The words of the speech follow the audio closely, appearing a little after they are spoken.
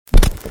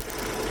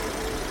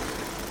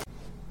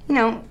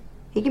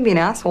he can be an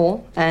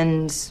asshole,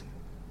 and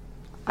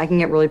I can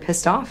get really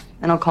pissed off,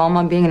 and I'll call him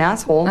on being an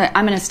asshole.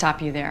 I'm going to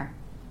stop you there.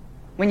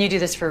 When you do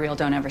this for real,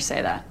 don't ever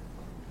say that.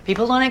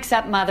 People don't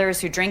accept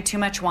mothers who drink too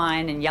much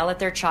wine and yell at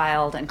their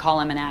child and call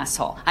him an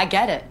asshole. I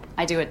get it.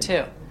 I do it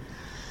too.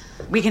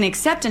 We can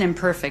accept an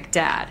imperfect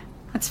dad.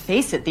 Let's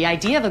face it, the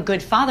idea of a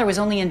good father was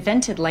only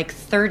invented like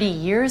 30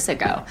 years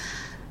ago.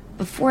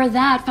 Before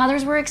that,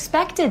 fathers were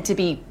expected to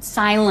be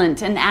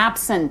silent and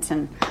absent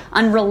and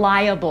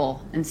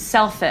unreliable and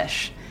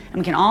selfish. And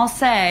we can all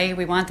say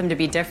we want them to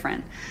be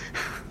different.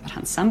 But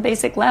on some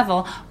basic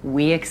level,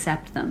 we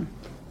accept them.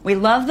 We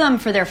love them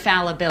for their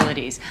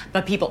fallibilities,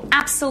 but people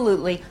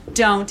absolutely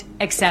don't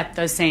accept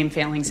those same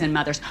failings in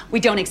mothers. We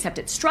don't accept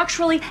it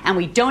structurally, and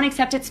we don't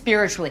accept it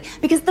spiritually,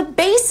 because the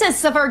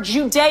basis of our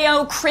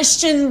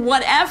Judeo-Christian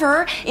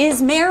whatever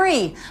is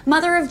Mary,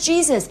 mother of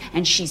Jesus,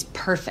 and she's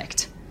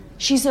perfect.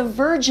 She's a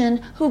virgin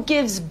who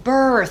gives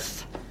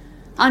birth,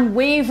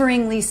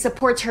 unwaveringly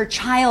supports her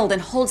child,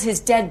 and holds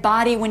his dead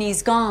body when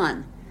he's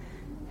gone.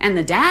 And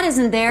the dad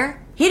isn't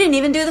there. He didn't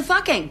even do the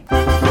fucking.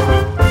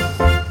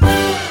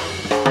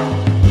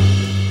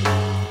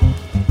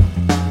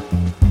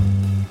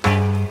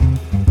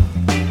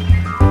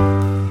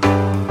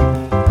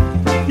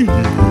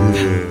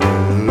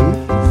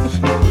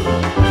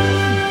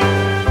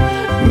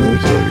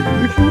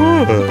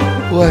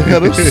 Well, I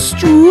had a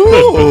stroke.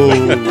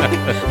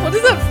 What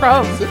is that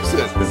from?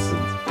 Simpsons.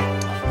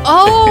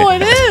 Oh,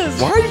 it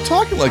is. Why are you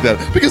talking like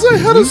that? Because I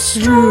had a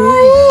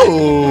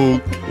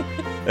stroke.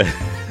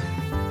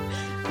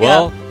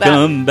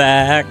 Welcome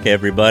back,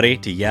 everybody,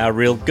 to Yeah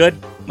Real Good.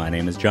 My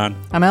name is John.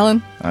 I'm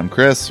Ellen. I'm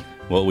Chris.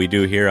 What we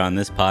do here on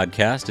this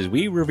podcast is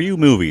we review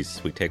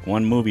movies. We take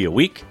one movie a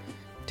week,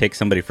 take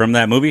somebody from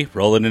that movie,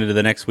 roll it into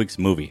the next week's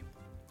movie.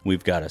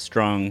 We've got a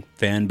strong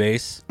fan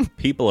base.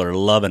 People are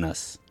loving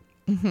us.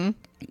 Mm-hmm.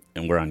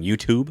 And we're on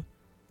YouTube.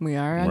 We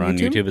are on We're on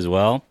YouTube as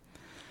well.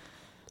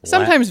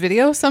 Sometimes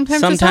video,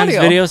 sometimes just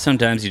audio. Video,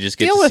 sometimes you just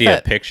get to see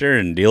a picture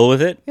and deal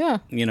with it. Yeah.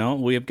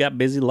 We've got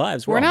busy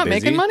lives. We're not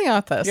making money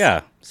off this.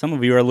 Yeah. Some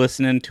of you are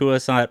listening to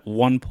us at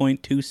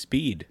 1.2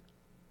 speed.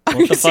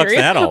 What the fuck's serious?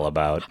 that all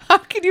about? How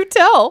can you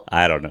tell?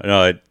 I don't know.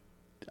 No,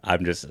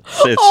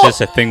 it's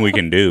just a thing we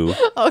can do.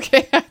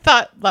 Okay, I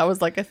thought that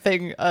was like a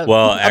thing, actually,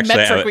 a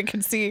metric we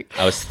can see.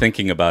 I was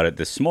thinking about it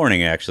this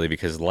morning, actually,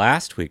 because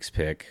last week's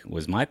pick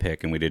was my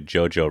pick, and we did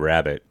Jojo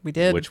Rabbit. We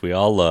did. Which we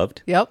all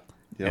loved. Yep.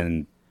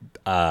 And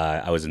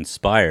I was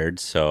inspired,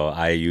 so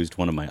I used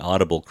one of my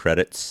Audible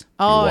credits.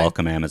 Oh, You're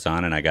welcome,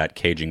 Amazon, and I got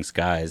Caging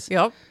Skies.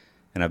 Yep.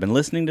 And I've been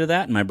listening to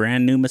that in my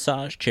brand new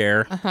massage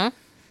chair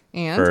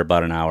And for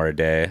about an hour a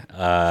day.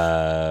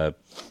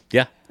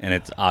 Yeah, and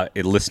it's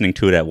listening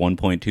to it at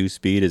 1.2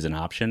 speed is an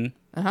option.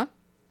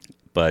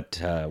 But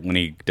when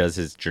he does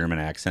his German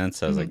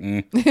accents, I was like,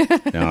 no,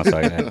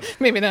 so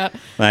maybe not.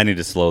 I need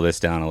to slow this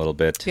down a little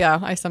bit. Yeah,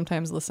 I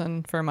sometimes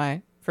listen for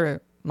my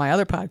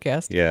other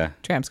podcast. Yeah,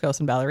 Tramps,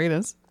 Ghosts, and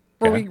Ballerinas,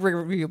 where we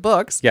review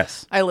books.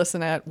 Yes, I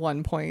listen at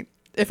 1 point.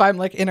 If I'm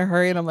like in a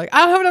hurry and I'm like,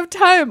 I don't have enough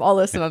time, I'll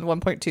listen on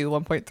 1.2,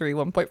 1.3,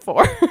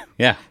 1.4.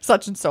 Yeah,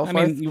 such and so forth.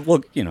 I mean,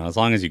 well, as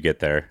long as you get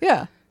there.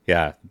 Yeah.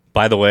 Yeah.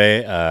 By the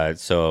way,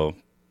 so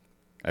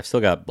I've still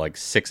got like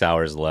 6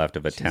 hours left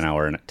of a 10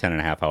 and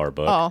a half hour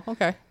book. Oh,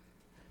 okay.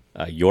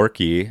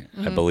 Yorkie,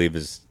 I believe,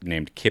 is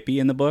named Kippy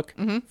in the book.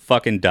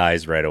 Fucking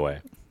dies right away.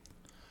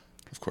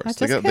 Of course. I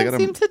just can't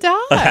seem to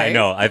die. I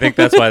know. I think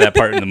that's why that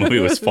part in the movie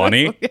was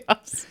funny.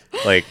 Yes.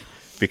 Like,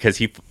 because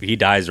he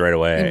dies right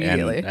away.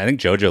 Immediately. And I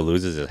think JoJo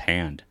loses his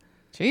hand.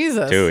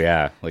 Jesus. Too,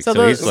 yeah. Like, so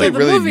he's like, the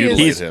really movie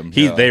mutilate him.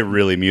 They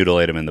really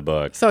mutilate him in the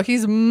book. So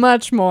he's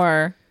much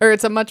more, or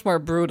it's a much more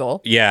brutal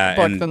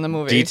book than the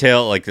movie.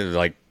 Detail, like,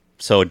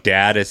 so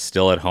dad is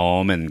still at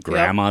home and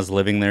grandma's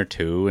living there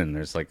too, and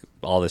there's like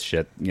all this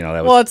shit,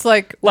 that was it's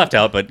like left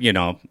out, but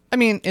I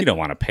mean, you don't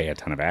want to pay a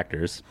ton of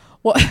actors.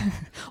 Well,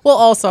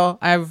 also,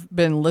 I've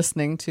been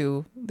listening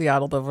to the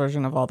audible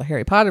version of all the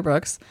Harry Potter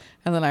books,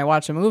 and then I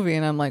watch a movie,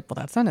 and I'm like, well,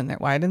 that's not in there.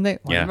 Why didn't they?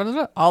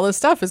 All this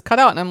stuff is cut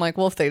out, and I'm like,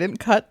 well, if they didn't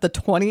cut the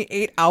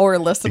 28-hour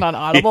listen on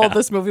Audible,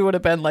 this movie would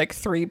have been like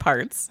 3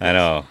 parts. I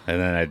know,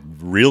 and then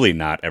I'd really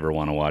not ever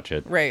want to watch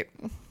it. Right.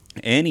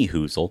 Any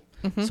hoozle.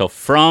 So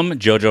from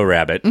Jojo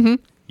Rabbit,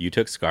 you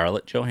took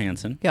Scarlett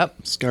Johansson.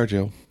 Yep.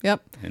 ScarJo.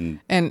 Yep.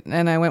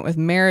 And I went with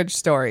Marriage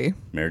Story.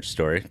 Marriage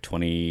Story,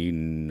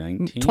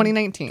 2019?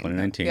 2019.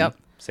 2019. Yep.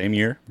 Same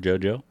year,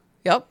 JoJo.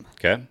 Yep.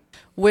 Okay.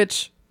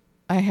 Which,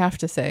 I have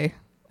to say,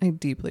 I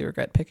deeply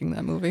regret picking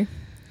that movie.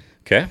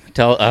 Okay.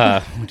 Tell.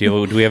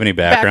 Do we have any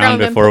background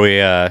before we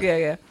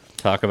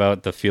talk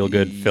about the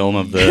feel-good film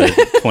of the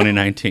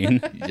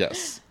 2019?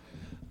 Yes.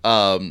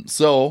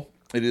 So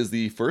it is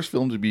the first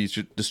film to be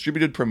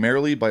distributed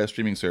primarily by a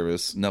streaming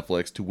service,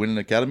 Netflix, to win an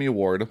Academy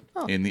Award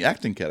in the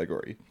acting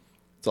category.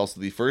 It's also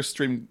the first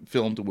streaming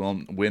film to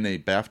win a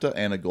BAFTA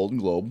and a Golden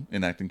Globe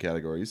in acting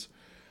categories.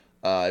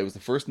 It was the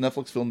first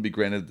Netflix film to be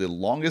granted the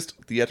longest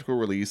theatrical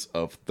release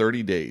of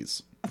 30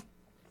 days.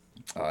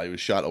 It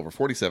was shot over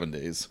 47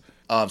 days.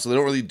 So they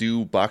don't really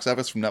do box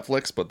office from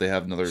Netflix, but they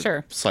have another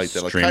Sure. site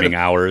that like Streaming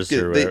hours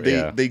or they,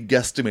 whatever, they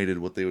guesstimated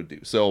what they would do.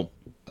 So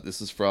this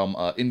is from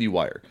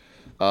IndieWire.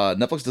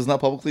 Netflix does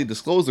not publicly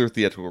disclose their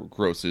theatrical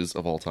grosses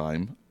of all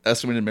time.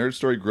 Estimated Marriage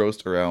Story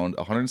grossed around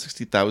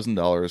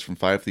 $160,000 from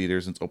 5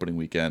 theaters in its opening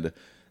weekend,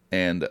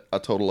 and a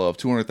total of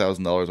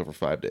 $200,000 over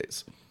 5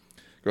 days.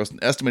 Grossed an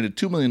estimated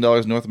 $2 million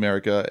in North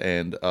America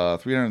and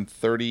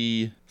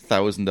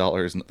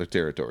 $330,000 in other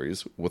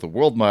territories, with a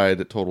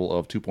worldwide total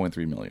of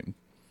 $2.3 million.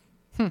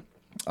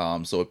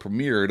 So it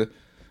premiered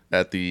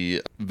at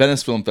the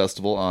Venice Film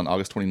Festival on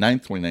August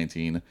 29th,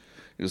 2019.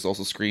 It was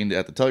also screened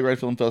at the Telluride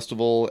Film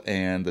Festival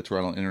and the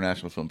Toronto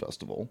International Film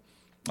Festival.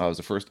 It was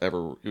the first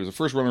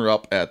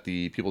runner-up at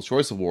the People's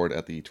Choice Award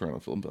at the Toronto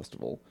Film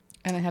Festival.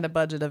 And it had a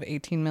budget of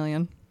 $18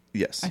 million.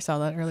 Yes. I saw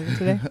that earlier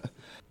today.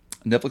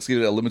 Netflix gave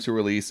it a limited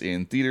release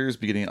in theaters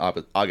beginning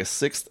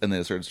August 6th, and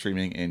then it started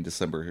streaming in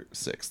December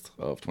 6th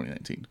of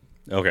 2019.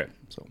 Okay.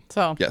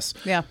 So Yes.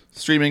 yeah,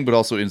 Streaming, but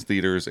also in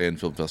theaters and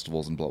film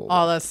festivals and blah, blah, blah.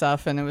 all that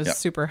stuff, and it was Yeah.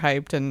 super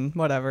hyped and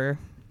whatever.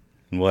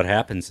 And what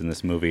happens in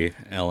this movie,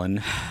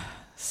 Ellen?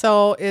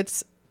 So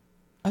it's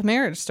a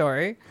marriage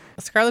story.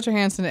 Scarlett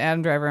Johansson and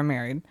Adam Driver are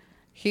married.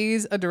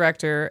 He's a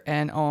director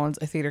and owns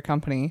a theater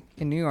company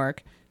in New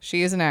York.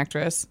 She is an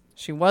actress.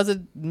 She was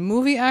a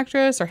movie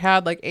actress or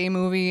had like a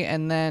movie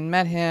and then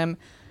met him,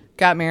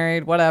 got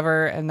married,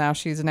 whatever, and now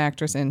she's an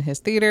actress in his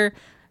theater.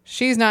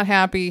 She's not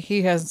happy.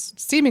 He has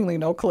seemingly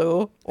no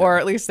clue, or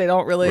at least they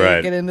don't really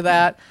Right. get into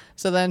that.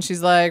 So then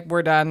she's like,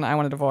 we're done. I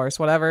want a divorce,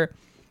 whatever.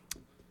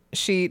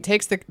 She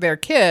takes their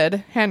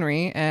kid,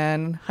 Henry,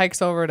 and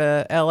hikes over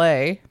to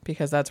LA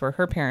because that's where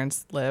her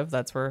parents live.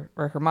 That's where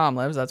her mom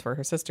lives. That's where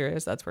her sister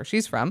is. That's where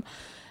she's from.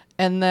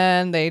 And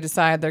then they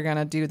decide they're going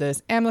to do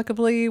this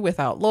amicably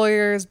without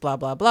lawyers, blah,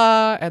 blah,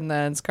 blah. And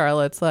then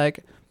Scarlett's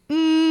like,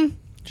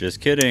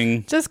 Just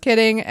kidding. just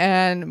kidding,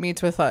 and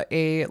meets with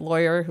a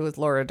lawyer who is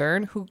Laura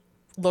Dern, who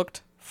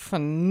looked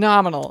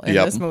phenomenal in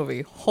Yep. this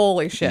movie.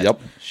 Holy shit.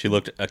 Yep. She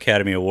looked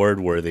Academy Award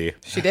worthy.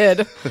 She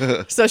did.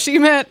 So she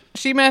met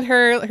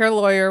her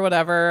lawyer,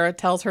 whatever,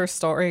 tells her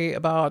story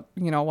about,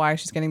 why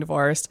she's getting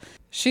divorced.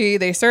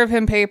 They serve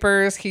him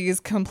papers. He's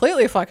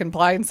completely fucking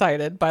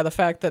blindsided by the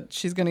fact that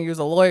she's going to use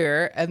a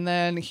lawyer. And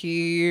then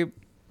he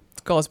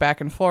goes back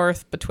and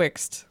forth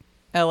betwixt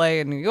LA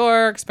and New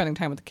York, spending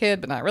time with the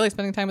kid, but not really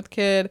spending time with the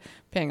kid,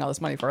 paying all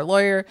this money for a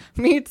lawyer.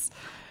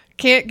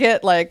 Can't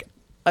get like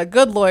a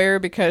good lawyer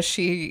because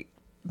she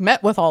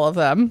met with all of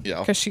them Yeah.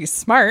 because she's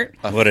smart.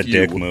 What a few.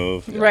 dick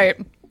move. Right.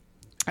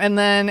 And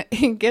then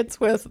he gets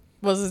with,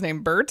 what's his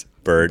name? Bert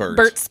Bird.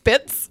 Bert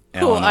Spitz.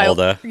 Alan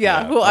Alda.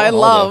 Yeah, Yeah. who I Alda.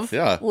 love.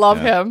 Yeah.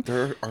 Love Yeah. him.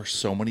 There are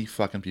so many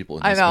fucking people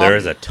in I this. know. There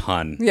is a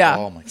ton. Yeah.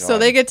 Oh my God. So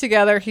they get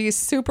together. He's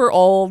super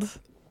old,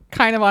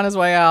 kind of on his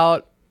way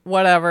out,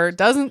 whatever.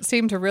 Doesn't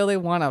seem to really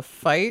want to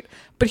fight,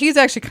 but he's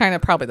actually kind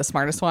of probably the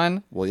smartest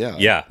one. Well, yeah.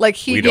 Yeah. Like,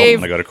 he we gave-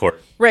 don't want to go to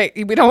court. Right.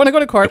 We don't want to go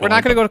to court. We're Don't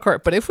not going to wanna go to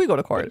court. But if we go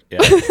to court, Yeah.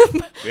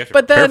 We have to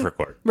but prepare then for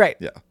court. right,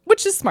 Yeah.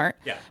 which is smart.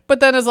 Yeah. But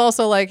then is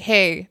also like,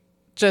 hey,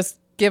 just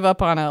give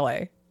up on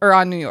LA or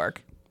on New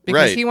York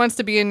because Right. he wants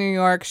to be in New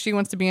York. She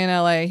wants to be in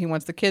LA. He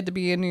wants the kid to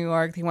be in New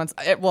York.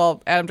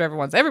 Adam Driver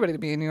wants everybody to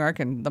be in New York,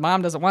 and the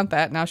mom doesn't want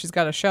that. Now she's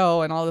got a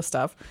show and all this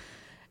stuff.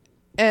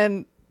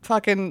 And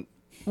fucking,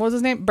 what was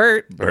his name?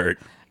 Bert Bert.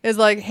 is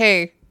like,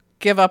 hey,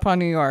 give up on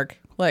New York.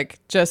 Like,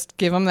 just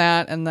give him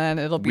that, and then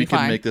it'll be We fine.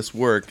 can make this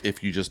work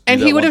if you just do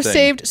And that he would one have thing.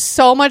 saved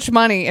so much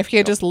money if he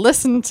had just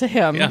listened to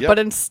him. Yeah. But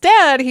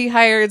instead, he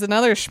hires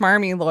another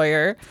schmarmy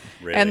lawyer.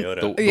 Ray and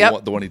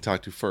Liotta. The one he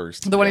talked to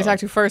first. the one he Yeah. talked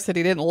to first that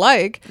he didn't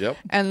like. Yep.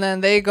 And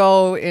then they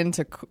go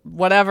into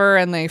whatever,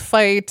 and they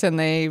fight, and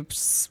they,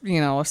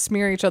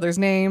 smear each other's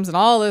names and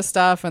all this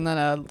stuff. And then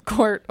a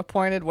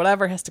court-appointed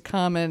whatever has to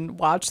come and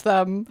watch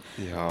them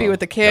Yeah. be with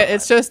the kid.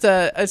 It's just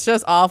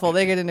awful.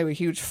 They get into a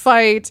huge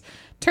fight.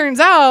 Turns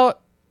out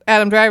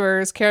Adam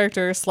Driver's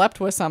character slept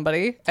with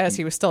somebody as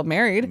he was still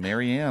married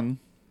Marianne.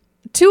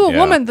 to a Yeah.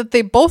 woman that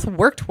they both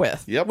worked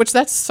with. Yep. Which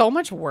that's so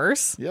much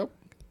worse. Yep.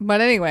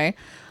 But anyway,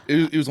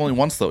 It was only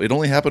once, though. It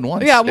only happened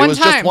once. yeah, one It was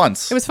time. just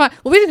once. It was fine.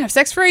 Well, we didn't have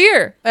sex for a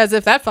year, as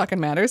if that fucking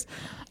matters.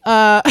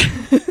 But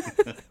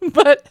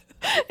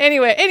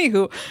anyway,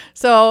 anywho,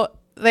 so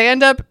they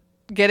end up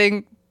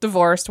getting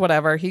divorced,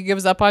 whatever. He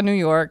gives up on New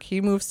York. He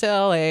moves to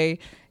LA.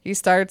 He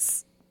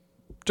starts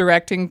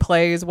directing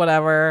plays,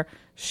 whatever.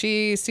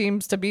 She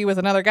seems to be with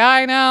another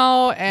guy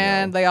now,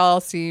 and they all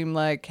seem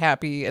like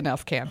happy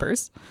enough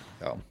campers.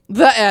 Yeah.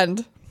 The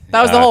end.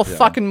 That was the Yeah. whole Yeah.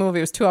 fucking movie.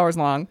 It was 2 hours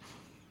long.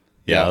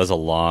 Yeah, it was a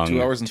long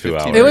 2 hours and 2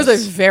 15 hours. It was a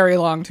very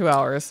long 2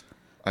 hours.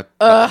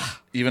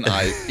 Even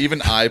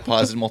I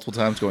paused it multiple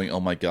times, going, "Oh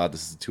my god,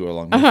 this is a 2 hour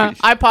long movie."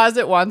 I paused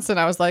it once and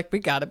I was like, we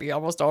gotta be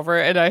almost over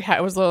it. And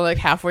I was literally like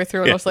halfway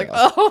through and I was like,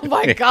 oh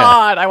my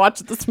God. I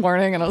watched it this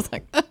morning and I was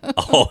like,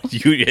 Oh,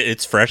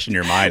 it's fresh in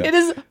your mind. it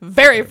is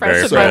very fresh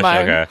Very in fresh, my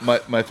mind. okay.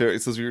 My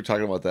favorite. Since we were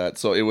talking about that,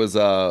 so it was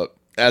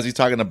as he's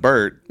talking to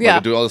Bert, like, Yeah.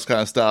 doing all this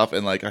kind of stuff,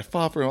 and like I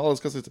fought for him, all this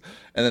kind of stuff,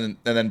 and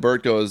then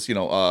Bert goes,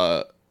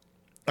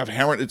 I've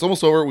hammered. It's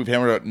almost over. We've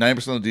hammered out 90%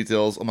 of the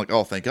details. I'm like,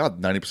 oh, thank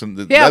God,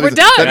 90%. Yeah, we're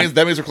done.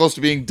 That means we're close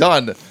to being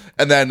done.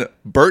 And then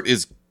Bert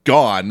is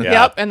gone. Yeah.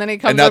 Yep, and then he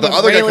comes And now up the with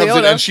other Ray guy comes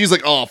in, Liotta. and she's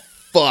like, oh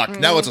fuck,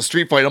 now it's a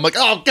street fight. I'm like,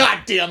 oh God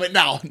damn it,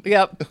 now.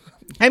 Yep.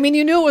 I mean,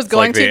 you knew it was It's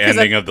going like to the because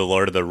ending of the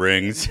Lord of the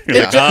Rings.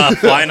 You're like,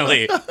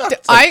 finally.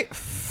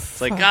 It's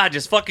like, God,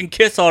 just fucking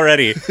kiss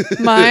already.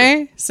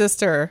 my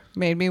sister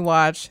made me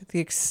watch the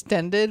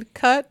extended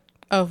cut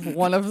of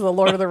one of the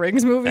Lord of the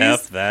Rings movies.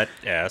 F that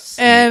S.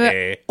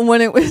 And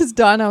when it was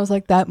done, I was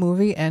like, that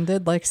movie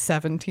ended like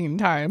 17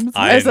 times.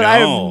 I said,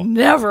 know. I'm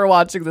never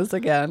watching this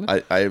again.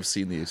 I have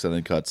seen the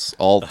extended cuts,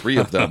 all 3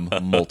 of them,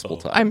 multiple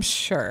times. I'm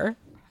sure.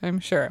 I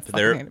fucking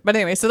They're- hate it. But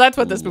anyway, so that's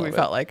what this movie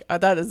felt like.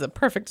 That is a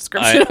perfect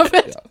description of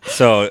it.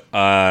 So,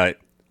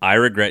 I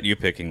regret you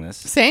picking this.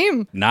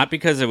 Same. Not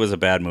because it was a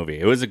bad movie.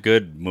 It was a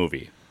good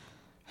movie.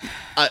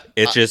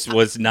 It just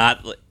was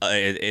not.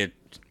 It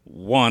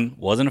one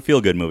wasn't a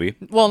feel good movie.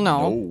 Well,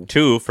 no.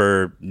 Two,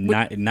 for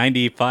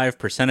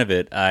 95% of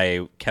it,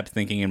 I kept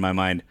thinking in my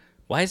mind,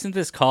 why isn't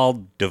this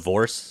called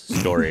Divorce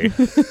Story?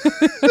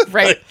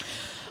 Right.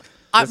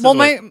 This Well,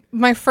 is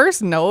my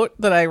first note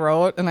that I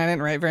wrote, and I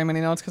didn't write very many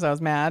notes because I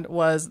was mad,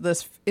 was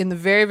this in the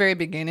very, very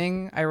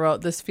beginning. I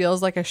wrote, this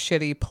feels like a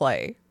shitty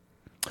play.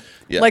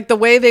 Yeah. Like the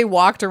way they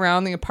walked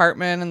around the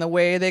apartment and the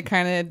way they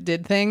kind of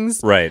did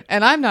things. Right.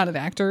 And I'm not an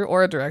actor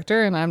or a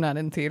director, and I'm not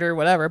in theater or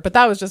whatever, but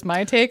that was just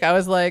my take. I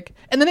was like,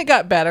 and then it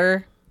got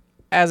better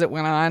as it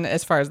went on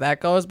as far as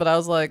that goes, but I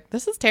was like,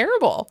 this is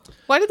terrible.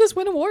 Why did this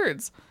win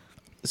awards?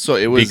 So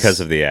it was Because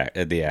of the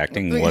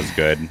acting was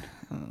good.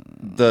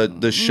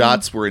 the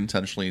shots were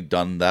intentionally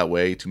done that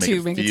way to make To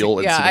it make it feel seem-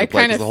 and yeah, seem I like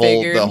play, 'cause kinda the whole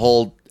figured. the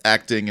whole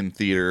acting in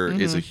theater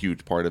is a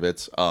huge part of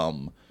it.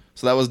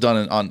 So that was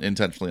done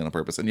intentionally on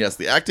purpose. And yes,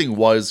 the acting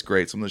was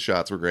great. Some of the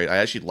shots were great. I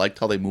actually liked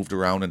how they moved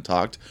around and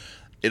talked.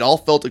 It all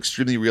felt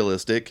extremely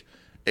realistic,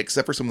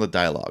 except for some of the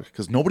dialogue,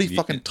 because nobody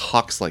fucking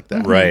talks like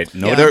that. Right.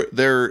 No,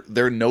 Yeah.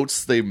 their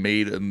notes they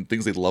made and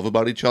things they love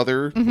about each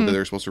other that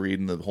they're supposed to read.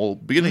 And the whole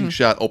beginning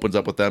shot opens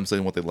up with them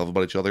saying what they love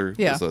about each other.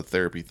 Yeah. It's a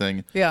therapy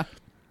thing. Yeah.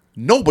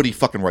 Nobody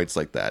fucking writes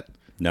like that.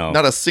 No.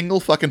 Not a single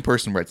fucking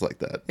person writes like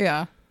that.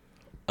 Yeah.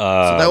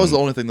 So that was the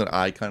only thing that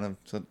I kind of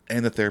said.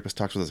 And the therapist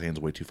talks with his hands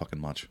way too fucking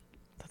much.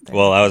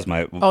 Well, that was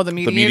my. Oh, the The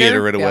mediator?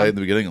 mediator right away Yeah. in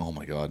the beginning. Oh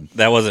my god.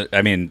 That wasn't.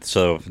 I mean,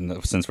 so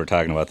since we're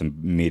talking about the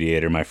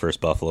mediator, my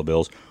first Buffalo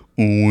Bills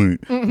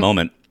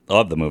moment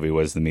of the movie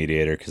was the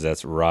mediator, because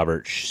that's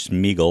Robert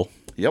Schmeigel.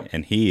 Yep.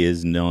 And he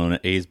is known.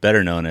 He's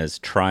better known as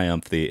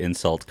Triumph, the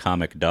insult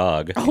comic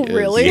dog. Oh,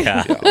 really?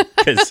 Yeah.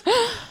 Because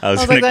I was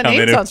like, going to that come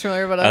name in. sounds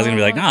familiar, but I was going to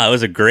be like, don't no, it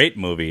was a great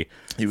movie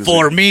was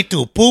for a- me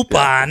to poop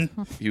on.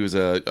 He was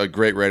a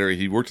great writer.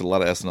 He worked a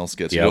lot of SNL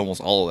skits. He Yep. did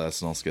almost all of the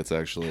SNL skits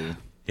actually.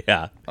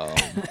 Yeah.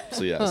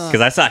 So yes.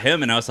 Because I saw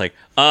him and I was like,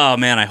 oh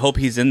man, I hope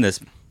he's in this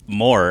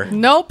more.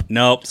 Nope.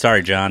 Nope.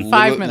 Sorry, John.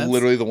 5 minutes.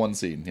 Literally the one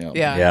scene. Yeah.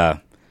 Yeah. Yeah.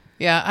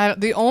 Yeah.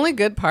 The only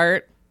good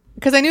part,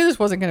 because I knew this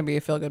wasn't going to be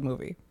a feel-good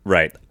movie.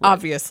 Right.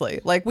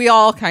 Obviously. Like, we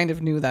all kind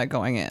of knew that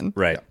going in.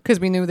 Right. Because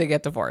we knew they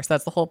get divorced.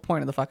 That's the whole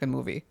point of the fucking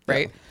movie,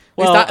 right?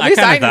 Well, At I least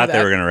kind of knew thought they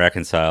that. were going to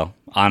reconcile,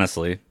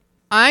 honestly.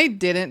 I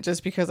didn't,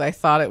 just because I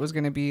thought it was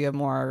going to be a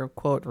more,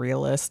 quote,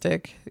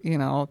 realistic,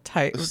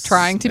 type,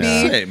 trying to be.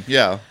 Same.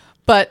 Yeah.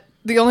 But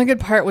the only good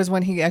part was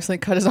when he actually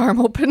cut his arm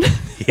open.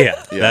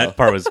 Yeah, that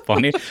part was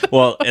funny.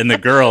 Well, and the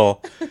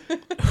girl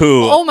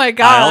who Oh my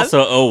God. I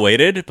also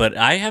waited, but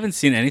I haven't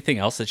seen anything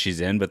else that she's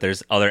in, but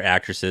there's other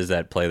actresses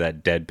that play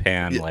that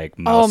deadpan like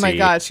mousy. Oh my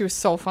God, she was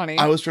so funny.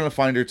 I was trying to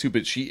find her too,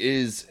 but she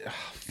is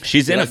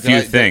She's in a Did few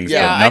I- things.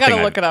 yeah, but I gotta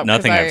nothing look it up,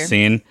 Nothing 'cause I've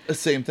seen. the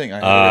same thing. I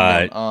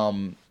have it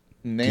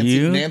written down.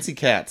 you- Nancy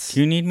Katz.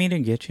 Do you need me to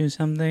get you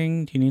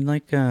something? Do you need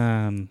like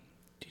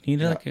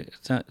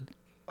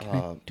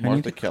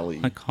Martha Kelly.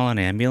 Like call an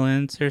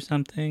ambulance or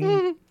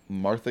something?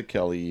 Martha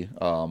Kelly,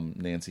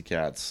 Nancy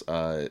Katz.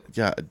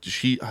 Yeah,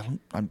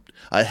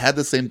 I had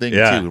the same thing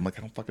Yeah. too. I'm like,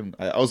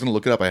 I was gonna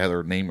look it up. I had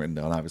her name written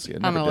down. Obviously, I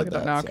I'm never going to look did it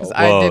up that. now because so.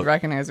 I Well- did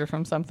recognize her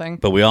from something.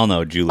 But we all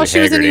know Julie Oh, she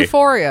was in Haggerty.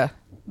 Euphoria.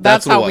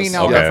 That's what how it we was.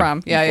 know Okay. her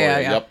from. Yeah, yeah,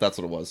 Euphoria. yeah. Yep, that's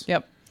what it was.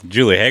 Yep.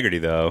 Julie Haggerty,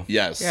 though.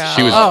 Yes, Yeah.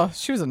 she was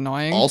she was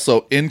annoying.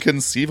 also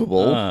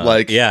inconceivable.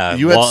 yeah,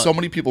 you had well- so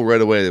many people right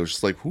away. They were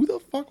just like, "Who the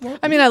fuck?"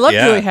 I mean, I love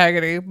Yeah. Julie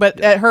Haggerty, but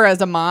at her as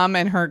a mom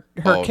and her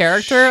Oh,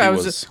 character, she I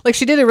was was- just like,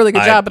 she did a really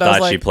good job. But I was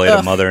thought like, she played a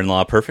ugh.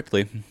 mother-in-law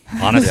perfectly.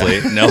 Honestly,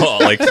 no,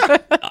 like,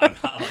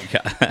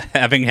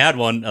 having had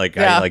one, like,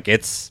 Yeah.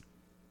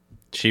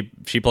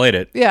 she played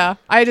it. Yeah,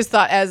 I just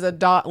thought as a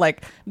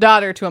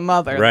daughter to a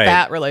mother, Right.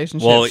 that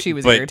relationship, Well, she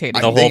was but irritating.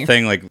 The to whole me.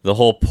 thing, like the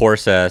whole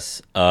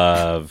process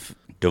of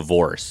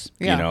divorce,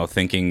 Yeah.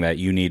 thinking that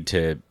you need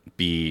to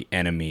be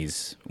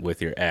enemies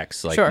with your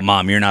ex. Like, Sure.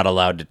 Mom, you're not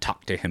allowed to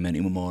talk to him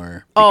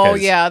anymore. Oh,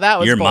 because yeah, that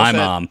was You're my bullshit.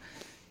 mom.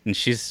 And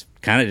she's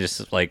kind of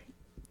just like,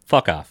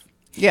 fuck off.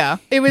 Yeah,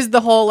 it was the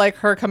whole like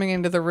her coming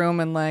into the room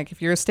and like,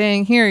 if you're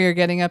staying here, you're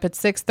getting up at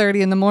 6:30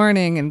 in the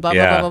morning and blah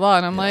blah Yeah. blah blah blah.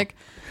 And I'm like,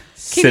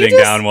 you Sitting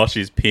just- down while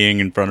she's peeing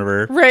in front of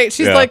her. right?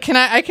 She's Yeah. like,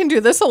 I can do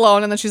this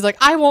alone, and then she's like,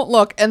 I won't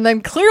look, and then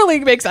clearly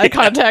makes eye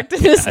contact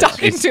and is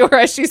talking to her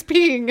as she's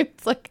peeing.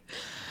 It's like,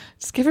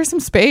 Just give her some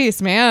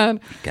space, man.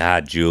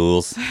 God,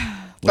 Jules, what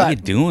But- are you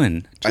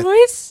doing?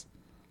 Joyce?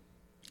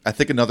 I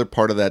think another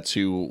part of that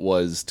too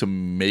was to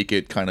make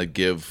it kind of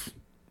give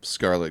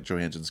Scarlett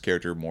Johansson's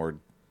character more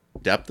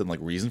depth and like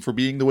reason for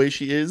being the way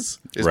she is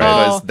Right.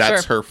 because Oh,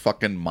 that's sure. her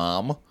fucking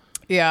mom.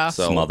 Yeah.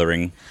 So-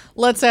 Smothering.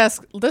 Let's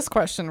ask this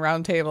question,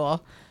 round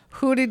table.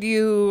 Who did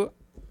you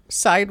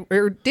side,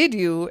 or did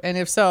you, and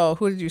if so,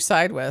 who did you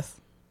side with?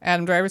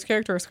 Adam Driver's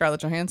character or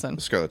Scarlett Johansson?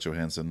 Scarlett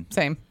Johansson.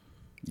 Same.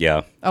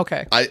 Yeah.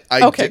 Okay. I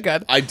Okay, did,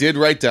 good. I did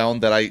write down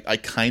that I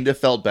kind of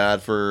felt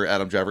bad for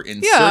Adam Driver in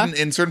Yeah.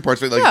 certain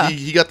parts of it. Like Yeah.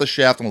 he got the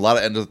shaft on a lot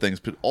of ends of things,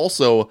 but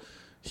also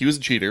he was a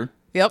cheater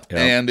Yep. Yeah.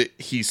 and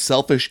he's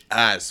selfish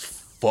as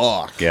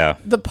fuck. Yeah.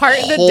 The part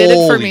that did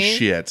it for Holy me,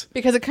 shit.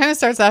 because it kind of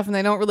starts off and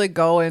they don't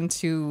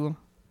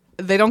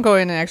go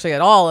in actually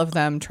at all of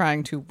them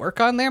trying to work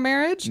on their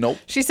marriage. Nope.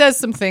 She says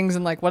some things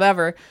and like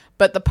whatever,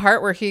 but the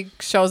part where he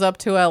shows up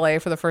to LA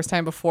for the first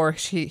time before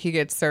he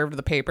gets served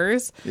the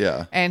papers.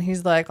 Yeah. And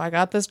he's like, I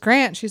got this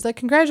grant. She's like,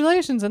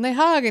 congratulations. And they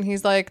hug and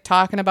he's like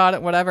talking about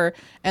it, whatever.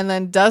 And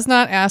then does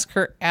not ask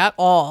her at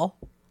all,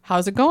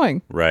 how's it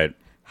going? Right.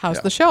 How's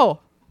Yeah. the show?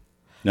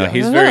 No,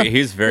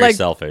 he's very Like,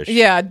 selfish.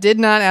 Yeah, did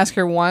not ask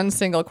her one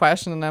single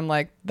question, and I'm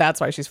like,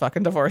 that's why she's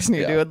fucking divorcing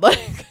you, Yeah. dude.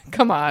 Like,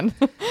 come on.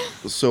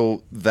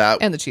 So that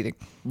And the cheating.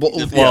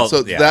 Well,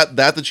 so yeah.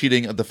 that the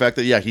cheating, the fact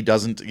that he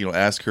doesn't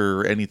ask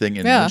her anything,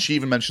 and Yeah. when she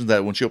even mentions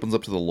that when she opens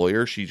up to the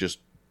lawyer, she just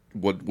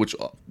which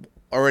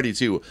already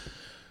too,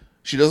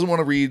 she doesn't want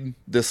to read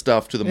this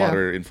stuff to the Yeah.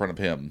 monitor in front of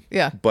him.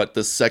 Yeah. But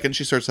the second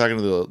she starts talking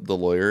to the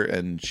lawyer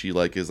and she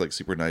is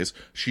super nice,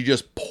 she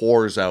just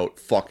pours out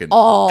fucking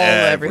All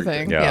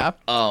everything. Yeah.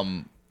 Yeah.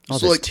 Oh,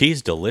 So, this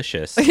tea's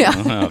delicious. Yeah.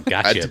 Oh,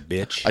 gotcha, I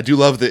bitch. I do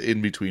love the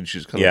in between. She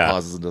just kind of Yeah.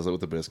 pauses and does it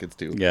with the biscuits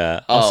too.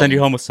 Yeah. I'll send you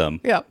home with some.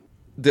 Yeah.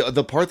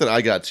 The part that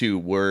I got too,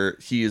 where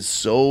he is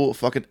so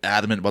fucking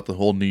adamant about the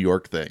whole New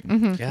York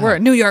thing. Yeah. We're a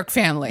New York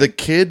family. The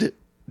kid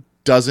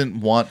doesn't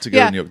want to go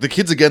Yeah. to New York. The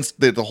kid's against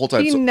the whole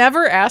time. he So-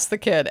 never asked the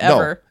kid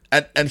ever.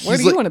 And he's Where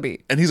do like, you wanna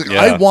be? And he's like,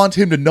 Yeah. I want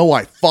him to know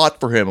I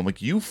fought for him. I'm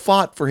like, you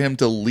fought for him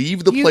to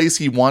leave the You- place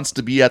he wants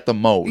to be at the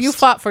most. You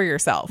fought for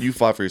yourself. You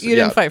fought for yourself. You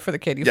didn't Yeah. fight for the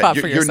kid. You Yeah, fought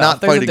you're- for you're yourself.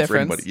 not There's fighting a for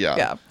difference. anybody. Yeah.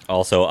 Yeah.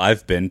 Also,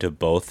 I've been to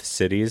both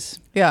cities.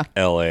 Yeah.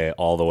 LA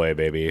all the way,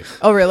 baby.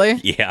 Oh, really?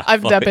 Yeah.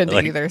 I've not been to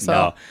like, either. So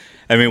no.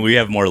 I mean, we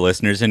have more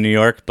listeners in New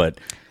York, but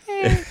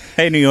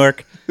hey, New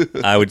York,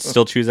 I would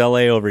still choose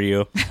LA over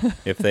you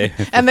if they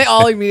and they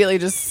all immediately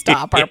just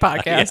stop our Yeah,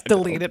 podcast, yeah.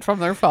 delete it from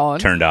their phone.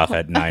 turned off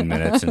at 9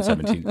 minutes and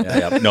 17.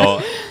 Yeah,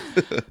 no.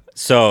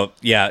 So,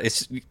 yeah,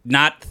 it's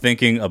not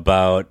thinking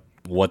about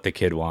what the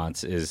kid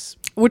wants is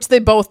Which they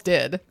both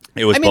did.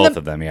 it was I mean, both the-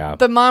 of them, yeah.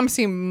 The mom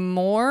seemed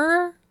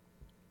more,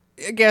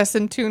 I guess,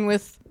 in tune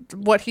with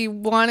what he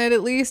wanted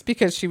at least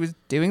because she was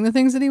doing the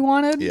things that he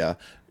wanted. Yeah.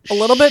 A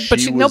little bit, but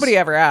was- nobody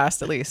ever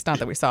asked, at least, not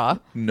that we saw.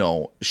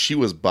 No, she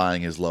was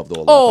buying his love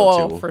though. A lot, Oh,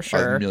 though, too. for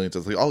sure. Millions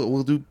of like, oh,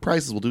 we'll do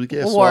prices. We'll do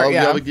gifts. Or, Well,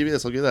 yeah. I'll give you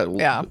this. I'll give you that.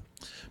 Yeah.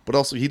 But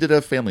also, he did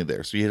have family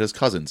there, so he had his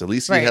cousins. At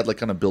least he Right. had like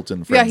kind of built-in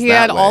Yeah, friends. he that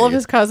had all of way.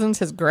 his cousins,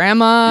 his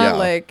grandma, Yeah.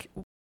 like,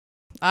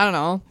 I don't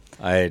know.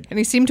 I And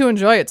he seemed to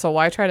enjoy it, so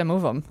why try to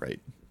move him? right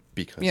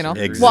because You know?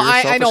 you're Well,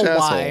 a I know selfish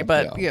why, asshole.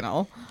 but, Yeah. you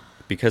know.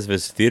 because of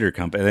his theater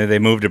company. They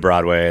moved to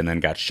Broadway and then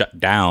got shut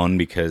down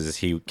because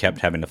he kept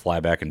having to fly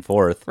back and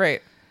forth.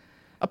 Right.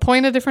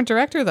 Appoint a different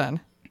director then.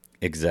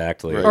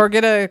 Exactly. Right. Or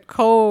get a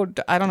code,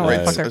 I don't know what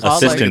the fuck they're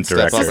called. Assistant Step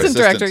director. up Assistant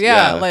director, assistants,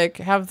 yeah. Like,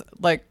 have,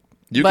 like,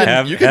 You but,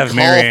 can- Have call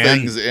Marianne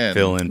things in.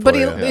 fill in for but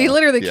he, you. he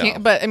literally Yeah.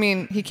 can't, but I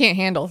mean, he can't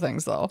handle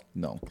things though.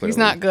 No, He's clearly.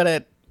 not good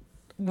at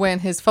when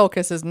his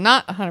focus is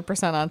not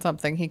 100% on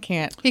something. He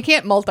can't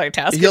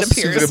multitask, He it also seems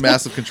appears. like a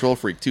massive control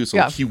freak too, so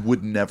Yeah. he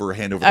would never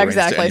hand over the reins to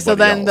Exactly. So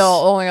anybody then the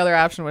else. only other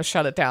option was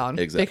shut it down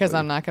Exactly. because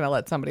I'm not going to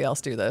let somebody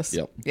else do this.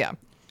 Yep. Yeah.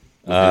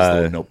 With his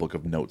little notebook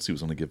of notes he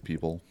was going to give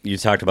people. You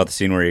talked about the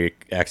scene where he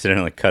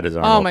accidentally cut his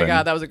arm Oh my open.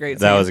 God, that was a great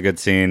That scene. was a good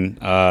scene.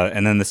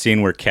 And then the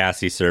scene where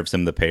Cassie serves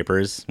him the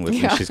papers when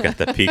Yeah. she's got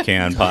the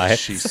pecan pie.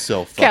 She's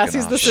so fucking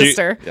Cassie's the awesome.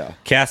 sister. Yeah.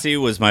 Cassie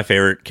was my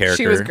favorite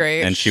character. She was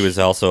great. And she was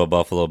also a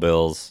Buffalo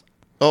Bills.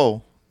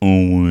 Oh,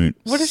 Oh, wait.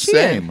 What is she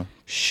same. in?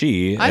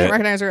 She I didn't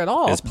recognize her at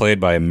all. is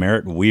played by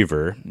Merritt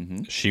Weaver.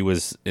 Mm-hmm. She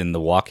was in The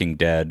Walking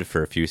Dead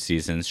for a few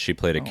seasons. She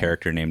played a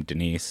character named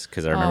Denise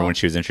because I remember when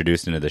she was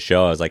introduced into the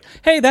show, I was like,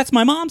 hey, that's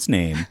my mom's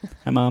name.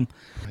 Hi, Mom.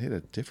 I had a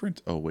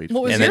different. Oh wait,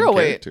 What was And then your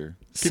weight? character.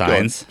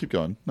 Signs. Keep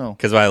going. No.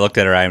 Because when I looked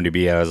at her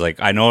IMDb, I was like,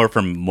 I know her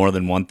from more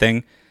than one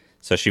thing.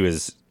 So she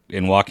was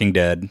in Walking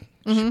Dead.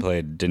 Mm-hmm. She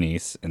played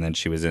Denise, and then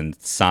she was in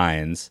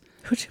Signs.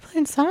 Who'd you play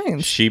in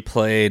Signs? She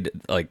played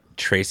like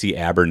Tracy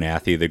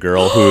Abernathy, the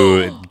girl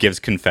who gives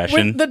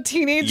confession. With the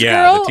teenage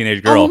Yeah, girl? the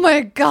teenage girl. Oh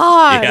my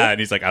God. Yeah, and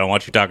he's like, I don't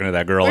want you talking to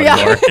that girl Yeah,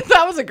 anymore.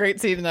 that was a great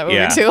scene in that movie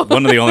Yeah, too.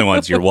 one of the only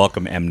ones. You're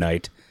welcome, M.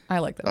 Night. I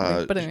like that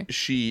movie. But anyway.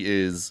 She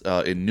is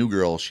in New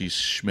Girl. She's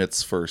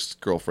Schmidt's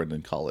first girlfriend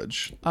in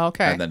college.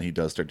 Okay. And then he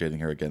does start dating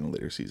her again in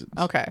later seasons.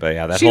 Okay. But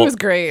yeah, she was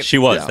great. She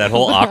was Yeah. that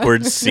whole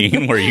awkward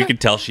scene where you could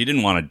tell she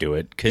didn't want to do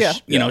it because Yeah.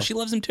 you know Yeah. she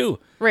loves him too.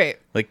 Right.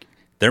 Like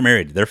they're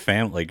married. They're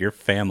family. Like, you're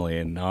family.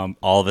 And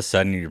all of a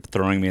sudden, you're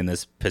throwing me in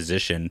this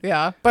position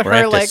Yeah, but where I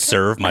her have like to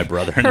serve my her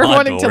brother-in-law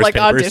wanting to divorce like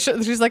papers,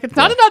 audition. She's like, it's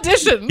not an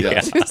audition.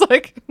 Yeah. She's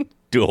like,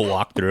 do a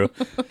walkthrough.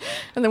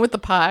 and then with the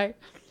pie.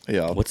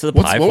 Yeah. What's the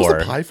pie What was for?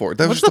 the pie for?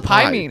 That was What's just the a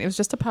pie mean? It was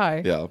just a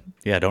pie. Yeah.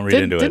 Yeah, don't read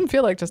into Didn't it.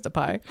 feel like just a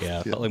pie. Yeah,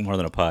 it felt like more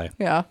than a pie.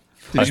 Yeah.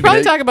 Did We should you probably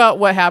make- talk about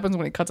what happens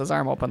when he cuts his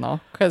arm open, though,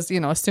 because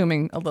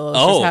assuming a little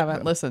Oh. just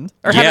haven't listened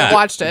or Yeah. haven't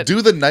watched it.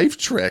 Do the knife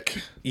trick.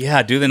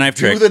 Yeah, do the knife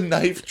trick. Do the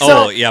knife trick.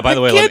 Oh, yeah, by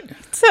the way, let kid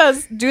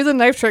says do the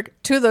knife trick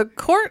to the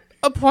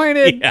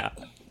court-appointed yeah.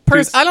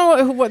 person. I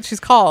don't know what she's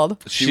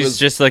called. She's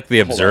just like the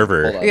Hold on,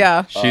 observer. hold on.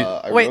 Yeah.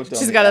 I Wait, wrote down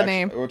she's the got a act-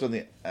 name. I wrote down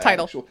the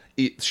Title. actual-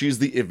 she's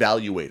the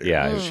evaluator.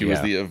 Yeah, She was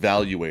yeah. the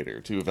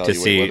evaluator to evaluate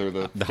see whether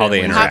the how they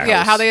family interact.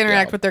 Yeah, how they Yeah.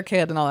 interact with their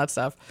kid and all that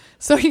stuff.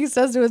 So he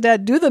says to his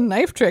dad, do the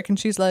knife trick. And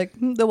she's like,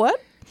 the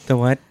what? The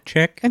what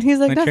trick? And he's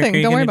like, What trick nothing. are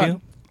you Don't worry gonna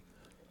about do?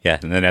 Yeah,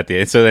 and then at the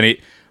end, so then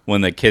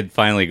when the kid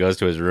finally goes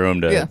to his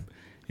room to, Yeah.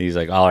 he's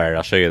like, all right,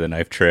 I'll show you the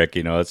knife trick.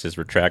 It's this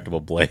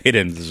retractable blade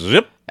and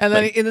zip. And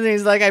then, and then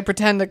he's like, I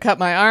pretend to cut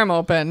my arm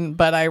open,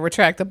 but I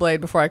retract the blade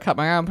before I cut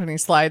my arm open. And he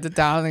slides it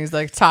down and he's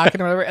like talking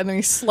or whatever. And then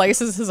he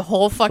slices his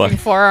whole fucking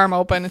forearm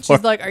open. And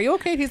she's like, are you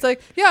okay? And he's like,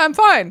 yeah, I'm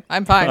fine.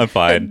 I'm fine. I'm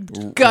fine.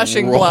 And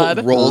gushing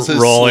blood. rolls his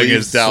Rolling sleeves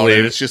his down sleeves.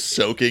 and it's just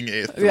soaking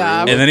it through.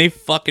 Yeah. And then he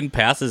fucking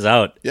passes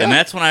out. Yeah. And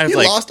that's when I was he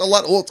like, lost a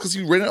lot. Well, it's because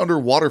he ran it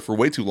underwater for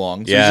way too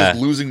long. So Yeah. he's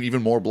just losing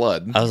even more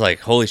blood. I was like,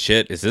 holy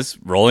shit, is this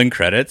rolling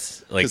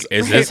credits? Like, 'Cause-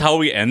 is this how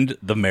we end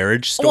the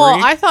marriage story?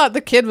 Well, I thought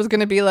the kid was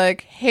going to be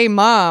like, hey,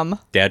 mom,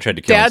 Dad tried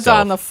to kill Dad's himself.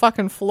 on the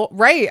fucking floor.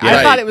 Right. Yeah.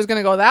 I thought it was going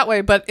to go that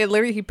way, but it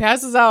literally, he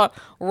passes out,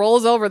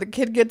 rolls over. The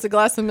kid gets a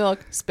glass of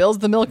milk, spills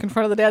the milk in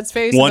front of the dad's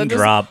face. One and then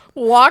just drop.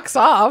 walks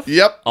off.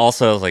 Yep.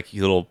 Also, I was like,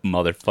 you little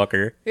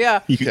motherfucker. Yeah.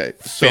 Okay.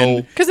 So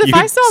Finn, 'Cause if you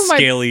I saw my-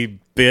 scaly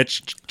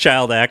bitch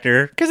child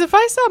actor. Because if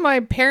I saw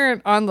my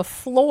parent on the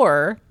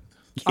floor,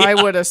 I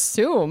would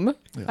assume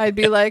I'd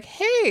be like,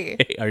 hey,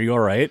 Hey, are you all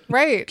right?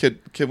 right.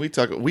 can we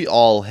talk? We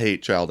all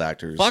hate child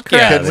actors. Fuck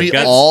yeah, Can they've we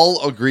got-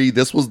 all agree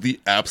this was the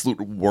absolute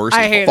worst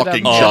I hated fucking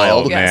him.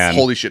 child? Oh, man.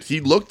 Holy shit.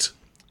 He looked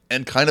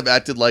and kind of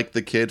acted like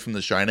the kid from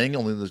The Shining.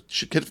 Only the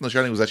kid from The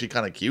Shining was actually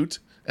kind of cute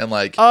and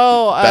like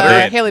Oh,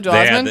 better. Haley Joel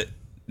They had Osment?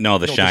 The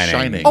The Shining.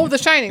 Shining. Oh, The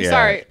Shining. Yeah.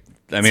 Sorry.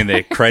 I mean, they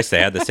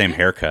had the same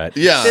haircut.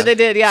 Yeah. They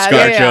did. Yeah.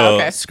 ScarJo, Yeah,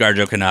 okay.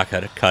 ScarJo cannot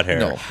cut hair.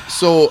 No.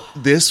 So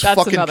this That's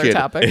fucking another kid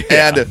topic.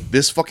 and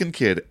this fucking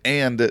kid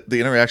and the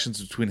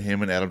interactions between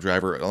him and Adam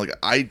Driver, like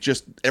I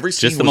just every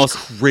scene Just the was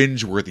most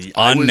cringeworthy.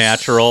 I was-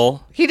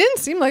 Unnatural. He didn't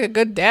seem like a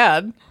good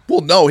dad. Well,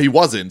 no, he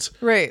wasn't.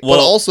 Right. But Well-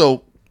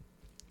 also,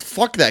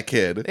 fuck that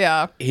kid.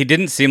 Yeah. He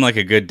didn't seem like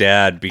a good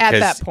dad because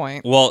that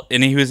point. Well,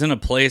 and he was in a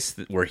place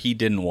where he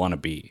didn't want to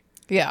be.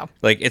 Yeah.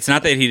 Like, it's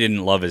not that he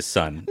didn't love his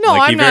son. No,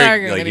 like, I'm he not very,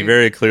 arguing like that he he-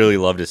 very clearly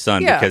loved his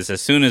son Yeah. because as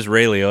soon as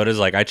Ray Liotta's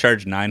like, I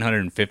charge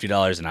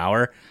 $950 an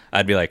hour,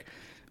 I'd be like,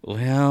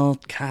 well,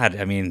 God,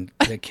 I mean,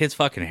 the kid's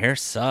fucking hair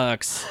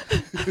sucks.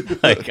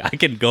 Like, I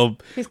can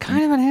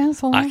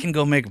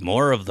go make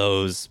more of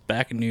those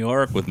back in New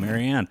York with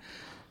Marianne.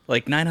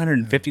 Like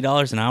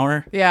 $950 an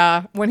hour.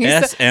 Yeah. When he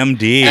said,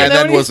 SMD. And then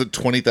then when was it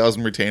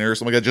 20,000 retainer or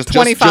something like that? Just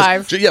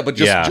 25. Just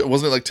Yeah.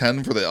 wasn't it like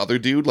 10 for the other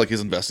dude, like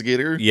his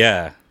investigator?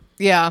 Yeah.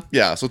 yeah.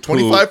 Yeah, so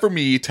 25 for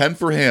me, 10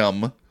 for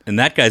him. And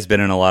that guy's been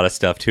in a lot of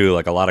stuff too,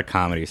 like a lot of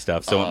comedy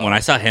stuff. So when I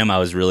saw him, I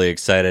was really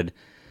excited.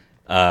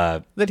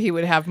 That he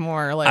would have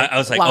more like I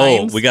was like,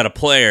 lines. oh, we got a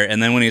player.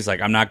 And then when he's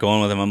like, I'm not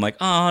going with him, I'm like,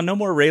 oh, no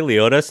more Ray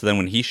Liotta. So then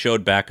when he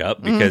showed back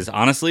up, because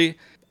honestly,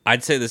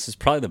 I'd say this is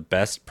probably the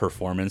best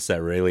performance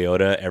that Ray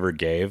Liotta ever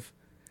gave.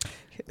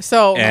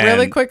 So And-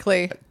 really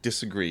quickly,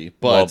 Disagree.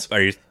 Well, But,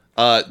 are you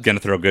going to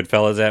throw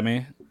Goodfellas at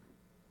me?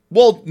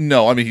 well,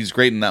 no, I mean, he's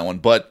great in that one.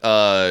 But,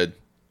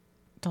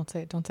 don't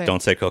say it. Don't say it.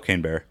 Don't say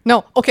Cocaine Bear.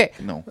 No. Okay.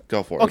 no,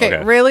 go for it. Okay.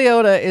 Okay. Ray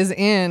Liotta is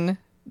in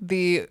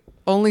the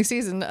only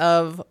season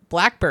of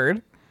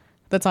Blackbird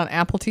that's on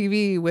Apple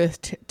TV with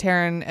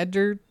Taron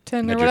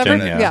Egerton or whatever.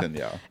 Edgerton,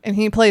 yeah. And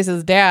he plays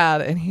his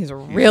dad, and he's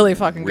really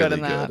fucking good really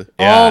in that. good.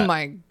 Yeah. Oh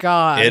my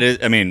god! It is.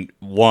 I mean,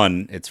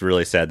 one, it's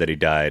really sad that he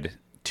died.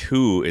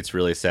 Two, it's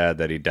really sad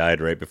that he died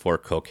right before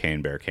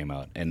Cocaine Bear came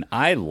out. And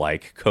I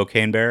like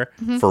Cocaine Bear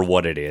for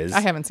what it is.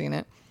 I haven't seen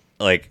it.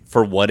 Like,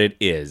 for what it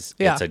is,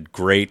 Yeah. it's a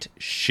great,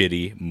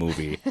 shitty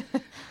movie.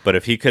 But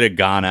if he could have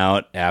gone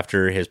out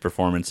after his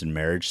performance in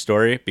Marriage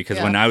Story, because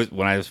Yeah.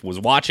 when I was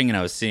watching and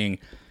I was seeing,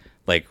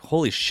 like,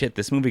 holy shit,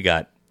 this movie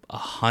got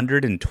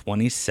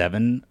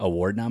 127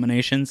 award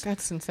nominations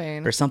That's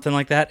insane. or something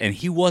like that, and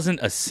he wasn't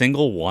a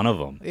single one of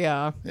them.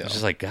 Yeah. It's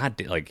just like,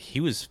 God, like,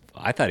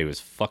 I thought he was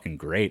fucking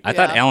great. I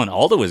thought Yeah. Alan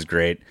Alda was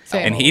great,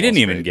 Same. and he didn't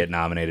was even great. get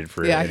nominated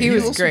for Yeah, anything. he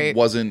was also great.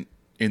 wasn't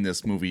in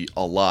this movie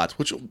a lot,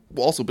 which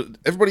also, but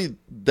everybody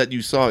that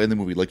you saw in the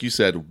movie, like you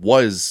said,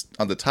 was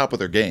on the top of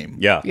their game.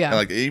 Yeah. Yeah. And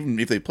like even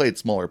if they played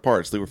smaller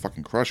parts, they were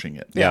fucking crushing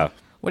it. Yeah.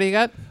 What do you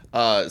got?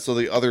 So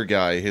the other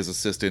guy, his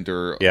assistant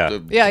or Yeah.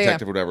 the Yeah,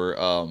 detective or whatever,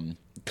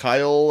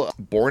 Kyle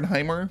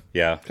Bornheimer.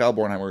 Yeah. Kyle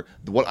Bornheimer.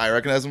 What I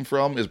recognize him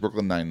from is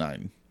Brooklyn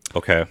Nine-Nine.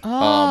 Okay.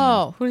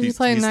 Oh, who did he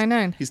play in he's-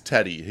 9/9? He's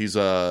Teddy. He's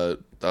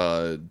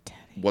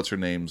what's her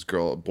name's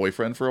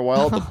boyfriend for a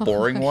while, the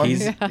boring one.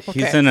 He's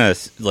in a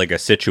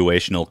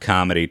situational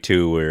comedy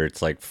too, where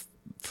it's like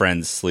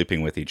friends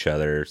sleeping with each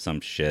other or some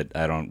shit.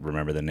 I don't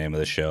remember the name of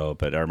the show,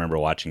 but I remember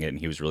watching it, and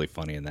he was really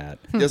funny in that.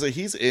 Yeah, so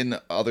he's in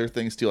other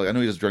things too. Like I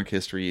know he does Drunk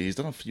History. He's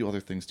done a few other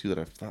things too that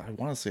I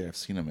want to say I've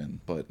seen him in,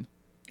 but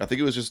I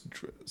think it was just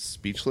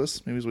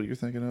Speechless. Maybe is what you're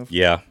thinking of.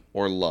 Yeah,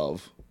 or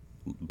Love.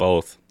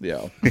 both.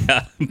 Yeah,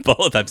 Yeah,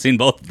 both. I've seen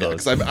both of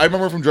because those. I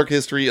remember from Drunk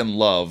History and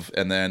Love,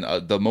 and then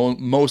the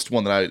most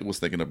one that I was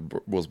thinking of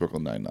was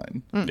Brooklyn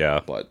Nine-Nine. Yeah,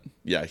 But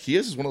yeah, he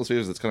is just one of those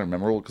favorites that's kind of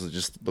memorable because it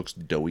just looks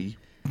doughy.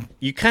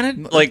 you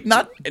kind of like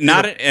not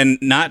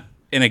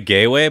in a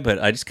gay way, but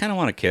I just kind of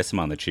want to kiss him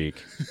on the cheek.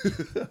 Is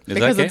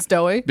Because that gay? it's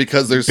doughy.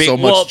 Because there's Be- so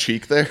much well,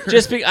 cheek there.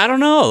 I don't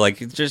know,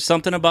 like it's just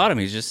something about him.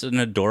 He's just an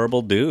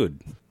adorable dude.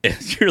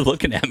 You're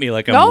looking at me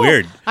like I'm No,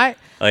 weird.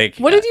 Like,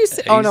 What did you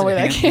say? Oh, he's no, a wait,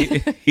 I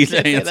can't. He's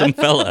a can't say handsome that.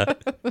 fella.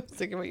 I was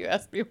thinking when you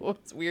asked me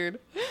what was weird.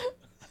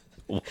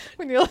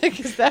 When you're like,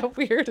 is that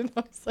weird? And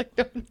I was like,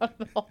 no, not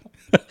at all.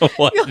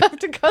 What? You'll have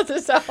to cut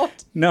this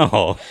out.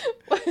 No,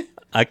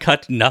 I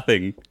cut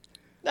nothing.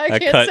 I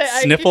can't cut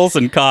say sniffles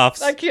and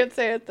coughs. I can't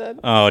say it then.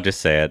 Oh,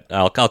 just say it.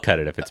 I'll cut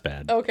it if it's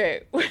bad.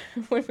 Okay, when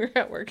we were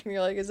at work and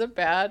you're like, is it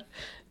bad?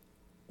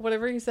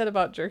 Whatever you said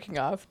about jerking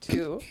off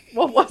too.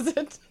 What was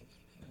it?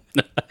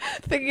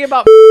 Thinking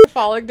about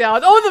falling down.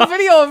 Oh, the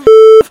video of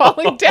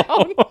falling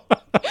down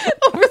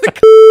over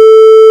the.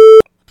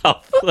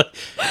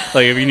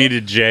 Like if you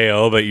needed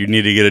JO, but you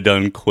need to get it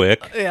done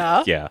quick.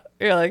 Yeah. Yeah,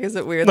 You're like, is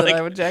it weird Like- that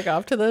I would jack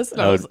off to this?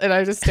 And, I and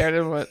I just stared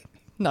and went,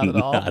 not at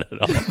all. not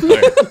at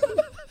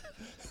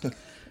all.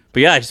 But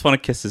yeah, I just want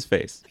to kiss his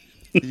face.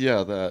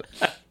 Yeah, that.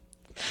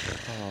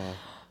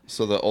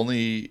 So the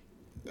only,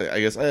 I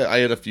guess I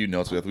had a few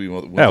notes. Yeah,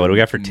 what do we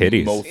got for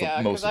titties?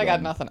 Yeah, most because of I got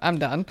them. nothing. I'm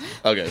done.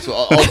 Okay, so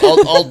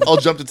I'll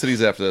jump to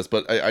titties after this,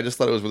 but I just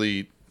thought it was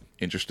really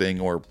interesting,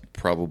 or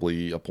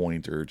probably a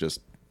point, or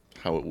just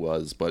how it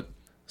was. But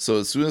so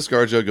as soon as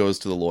ScarJo goes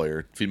to the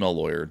lawyer, female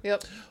lawyer,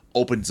 Yep.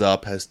 opens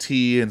up, has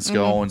tea and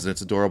scones, and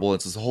it's adorable.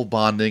 It's this whole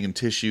bonding and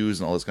tissues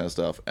and all this kind of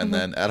stuff. And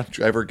then Adam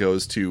Driver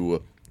goes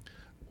to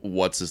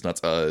what's his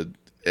nuts,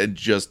 and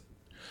just.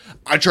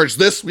 I charge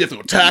this. We have to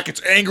attack.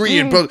 It's angry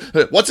and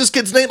what's this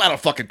kid's name? I don't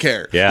fucking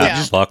care. Yeah, Yeah.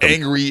 Just fuck him.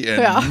 angry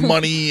and Yeah.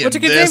 money. What's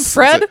and your kid's name, this.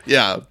 Fred?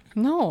 Yeah.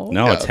 No.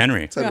 No, Yeah, it's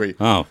Henry. It's Henry.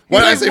 Oh. Why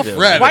did I say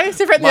Fred? Why did you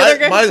say Fred? The other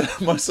guy?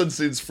 My son's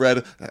name's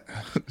Fred. Yeah,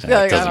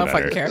 like, doesn't I don't matter.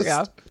 fucking care.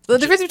 Yeah. The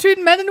difference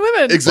between men and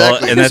women.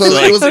 Exactly. Well, and that's so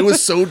like- it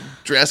was so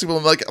drastic.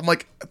 But I'm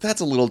like, that's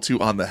a little too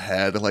on the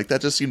head. Like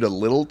that just seemed a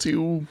little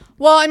too.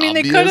 Well, I mean,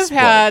 they could Obvious,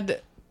 have but-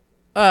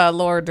 had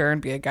Laura Dern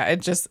be a guy.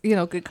 It just,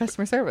 good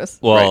customer service.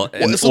 Well,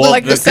 Right. and, So well,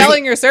 Like the you're thing-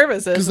 selling your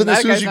services. Because And then as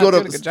that soon as guy's you not go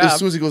doing a to, good job. as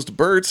soon as he goes to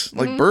Bert,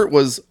 like Bert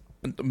was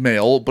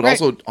male, but Right.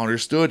 also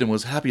understood and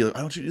was happy. Like, I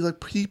don't you like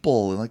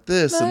people and like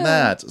this and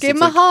that. So Give it's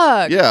him a like-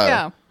 hug. Yeah.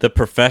 Yeah. the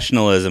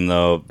professionalism,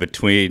 though,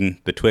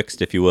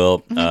 betwixt, if you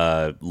will,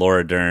 Mm-hmm.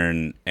 Laura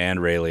Dern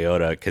and Ray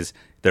Liotta, because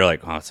they're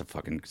like, oh, it's a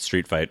fucking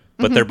street fight.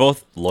 But Mm-hmm. they're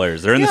both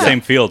lawyers. They're in the Yeah.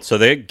 same field, so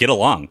they get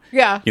along.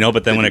 Yeah.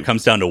 But then when it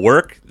comes down to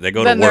work, they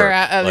go Then to work. they're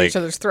at like, each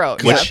other's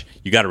throat. Which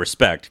you got to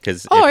respect,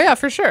 because Oh, yeah,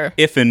 for sure.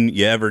 if and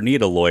you ever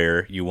need a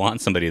lawyer, you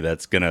want somebody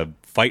that's going to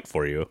fight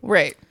for you.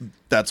 Right.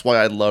 That's why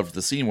I loved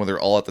the scene where they're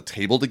all at the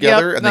table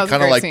together and that they was a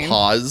kind of great like scene.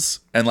 pause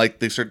and like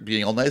they start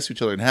being all nice to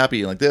each other and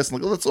happy and like this and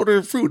like, oh, let's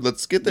order food,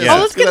 let's get this, Yeah. Oh,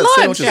 let's get that lunch,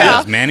 sandwiches. yeah.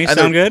 Does Manny And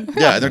sound they're- good?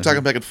 Yeah, and they're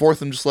talking back and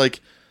forth and just like,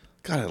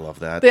 God, I love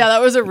that. Yeah,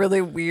 that was a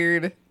really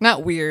weird,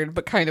 not weird,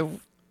 but kind of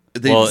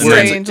They, Well,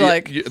 strange,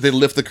 like- they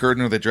lift the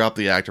curtain or they drop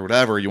the act or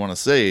whatever you want to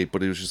say,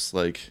 but it was just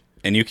like,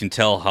 And you can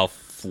tell how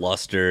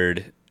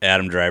flustered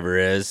Adam Driver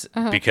is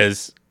Uh-huh.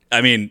 because,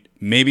 I mean,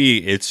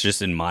 maybe it's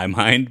just in my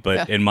mind,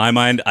 but Yeah. in my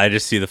mind, I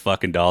just see the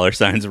fucking dollar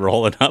signs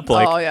rolling up.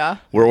 Like, Oh, yeah.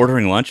 we're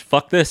ordering lunch.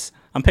 Fuck this.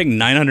 I'm paying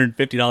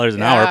 $950 an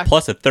Yeah. hour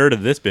plus a third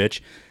of this bitch.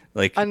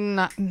 Like,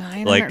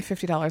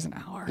 $950 an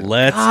hour.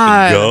 let's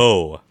God.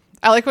 go.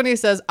 I like when he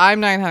says, I'm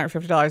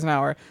 $950 an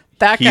hour.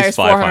 That He's guy's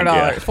 $500, $400.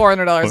 yeah.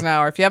 $400 an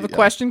hour. If you have a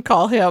question,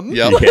 call him.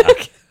 yeah.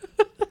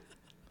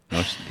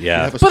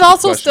 Yeah. Have a But stupid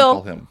also question, still-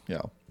 call him.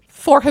 Yeah.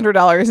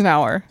 $400 an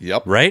hour.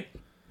 Yep. Right?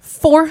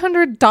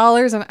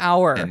 $400 an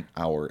hour. An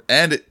hour.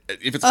 And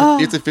if it's a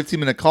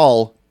 15-minute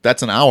call,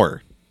 that's an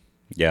hour.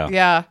 Yeah.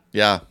 Yeah.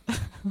 Yeah.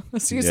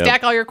 So you Yep.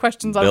 stack all your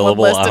questions on Billable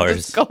one list and hours.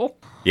 just go.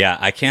 Yeah.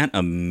 I can't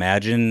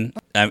imagine.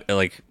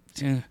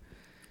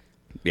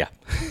 Yeah.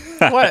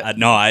 What?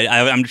 No,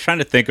 I'm trying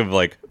to think of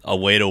like a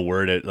way to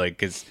word it, like,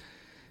 'cause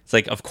it's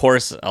like, of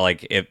course,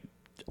 like if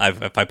I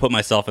put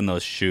myself in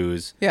those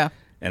shoes, Yeah.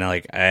 and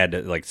I had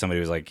to, like, somebody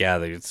was like, yeah,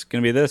 it's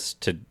gonna be this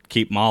to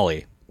keep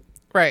Molly,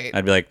 Right.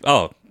 I'd be like,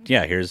 oh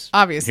yeah, here's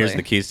Obviously. here's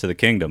the keys to the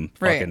kingdom,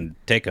 Right. fucking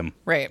take them.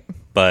 Right.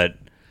 But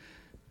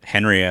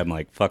Henry, I'm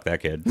like, fuck that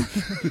kid.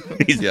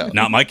 He's Yeah.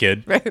 not my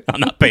kid. Right. I'm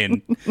not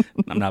paying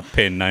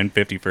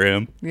 $950 for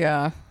him.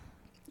 Yeah.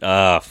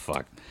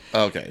 Fuck.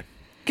 Okay.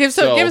 Give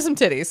So- him some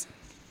titties.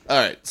 All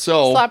right.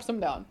 So Slap some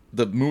down.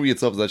 the movie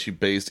itself is actually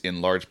based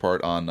in large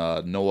part on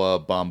Noah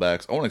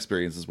Baumbach's own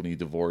experiences when he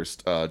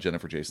divorced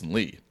Jennifer Jason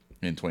Leigh.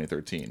 in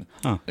 2013.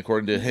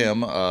 According to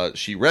him,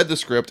 she read the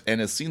script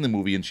and has seen the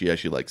movie, and she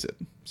actually likes it.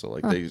 So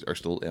like they are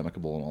still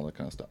amicable and all that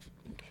kind of stuff.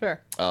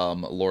 Sure.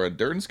 Laura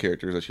Dern's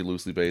character is actually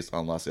loosely based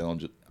on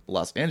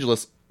Los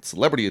Angeles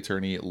celebrity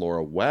attorney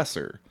Laura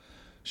Wasser.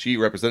 She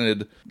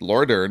represented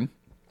Laura Dern,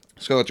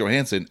 Scarlett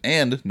Johansson,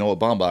 and Noah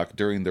Baumbach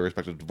during their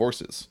respective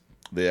divorces.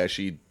 They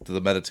actually, the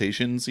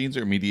meditation scenes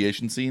or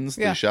mediation scenes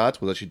they shot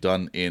was actually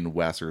done in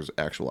Wasser's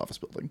actual office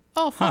building.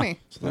 Oh, funny.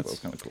 So that was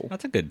kind of cool.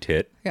 That's a good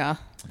Yeah.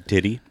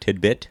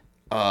 tidbit.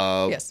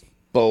 Yes.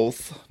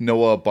 Both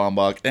Noah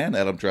Baumbach and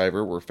Adam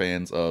Driver were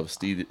fans of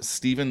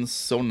Stephen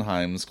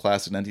Sondheim's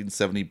classic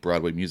 1970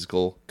 Broadway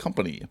musical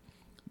Company.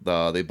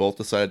 They both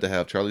decided to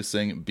have Charlie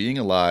sing Being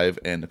Alive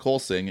and Nicole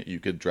sing You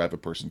Could Drive a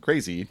Person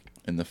Crazy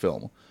in the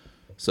film.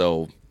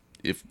 So,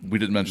 if we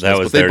didn't mention That this,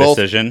 was but they their both,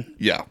 decision?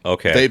 Yeah.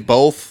 Okay. They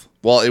both,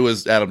 well, it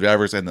was Adam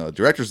Driver's and the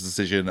director's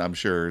decision. I'm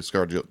sure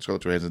Scarlett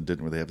Johansson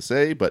didn't really have a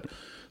say, but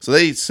so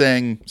they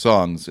sang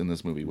songs in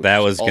this movie. Which That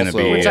was gonna also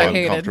be- Which I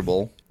hated.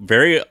 uncomfortable.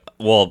 Very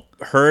well.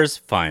 Hers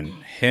fine.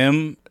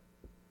 Him,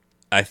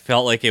 I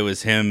felt like it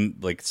was him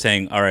like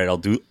saying, "All right, All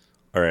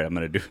right, I'm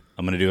gonna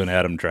do an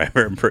Adam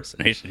Driver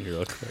impersonation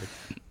here."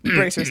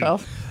 Brace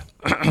yourself.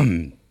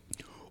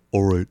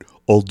 All right,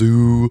 I'll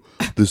do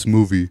this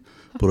movie,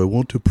 but I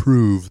want to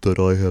prove that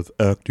I have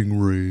acting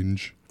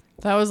range.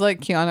 That was like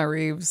Keanu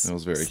Reeves That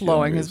was very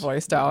slowing Keanu his Reeves.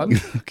 voice down.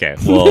 Okay.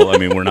 Well, I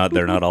mean,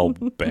 they're not all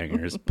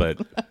bangers, but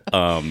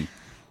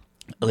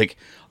like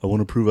I want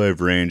to prove I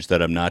have range,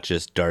 that I'm not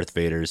just Darth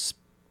Vader's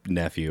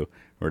nephew or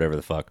whatever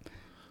the fuck.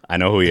 I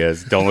know who he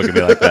is. Don't look at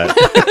me like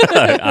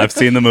that. I've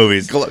seen the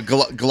movies.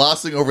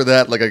 Glossing over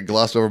that like I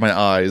glossed over my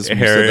eyes. when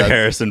you said that.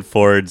 Harrison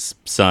Ford's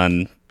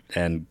son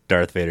and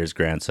Darth Vader's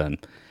grandson.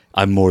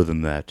 I'm more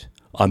than that.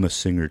 I'm a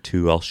singer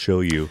too. I'll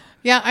show you.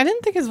 Yeah, I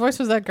didn't think his voice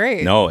was that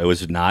great. No, it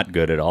was not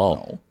good at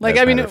all. Like,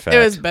 as I a mean, matter of it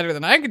was fact. better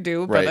than I could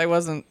do, but Right. I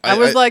wasn't. I- I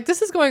was I- like,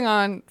 this is going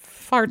on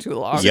far too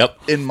long.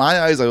 Yep. In my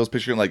eyes, I was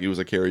picturing like it was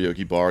a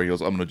karaoke bar. He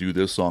goes, "I'm going to do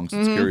this song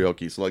since it's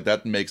karaoke." So like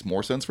that makes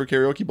more sense for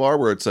karaoke bar,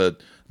 where it's a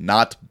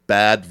not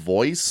bad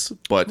voice,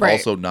 but Right,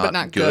 also not, but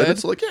not good. good.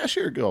 So like, yeah,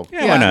 sure, go.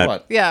 Yeah, why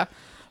not? Yeah.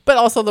 But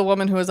also the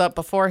woman who was up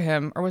before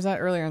him, or was that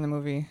earlier in the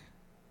movie?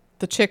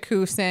 The chick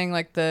who sang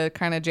like the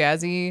kind of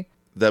jazzy.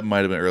 That might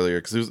have been earlier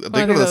because they I go think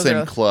to that the was same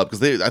early. club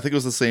because I think it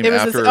was the same It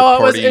was after it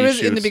party. was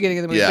in the beginning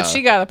of the movie, Yeah, but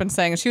she got up and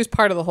sang, and she was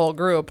part of the whole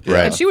group,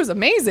 Right. and she was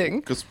amazing.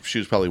 because she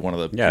was probably one of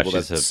the Yeah, people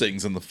that she's a-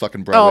 sings in the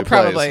fucking Broadway Oh,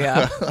 probably, plays.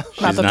 yeah.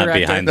 She's the not director.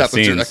 behind the Not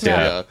the scenes. director,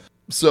 yeah.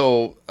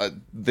 So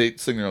they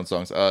sing their own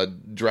songs.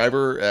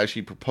 Driver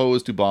actually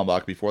proposed to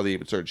Baumbach before they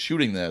even started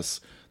shooting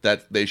this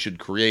that they should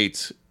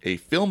create a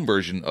film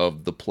version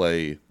of the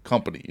play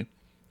Company.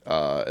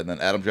 And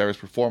then Adam Driver's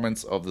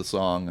performance of the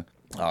song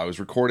was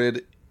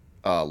recorded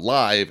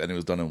live, and it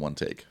was done in one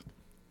take.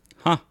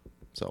 Huh.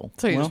 So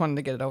So you just wanted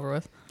to get it over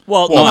with.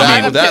 Well, Well, no, that- I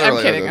mean, I'm that kidding,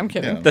 earlier, I'm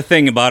kidding. yeah. the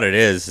thing about it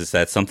is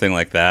that something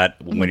like that,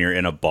 when you're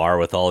in a bar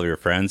with all of your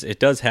friends, it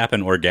does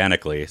happen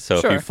organically. So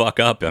if Sure. you fuck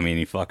up, I mean,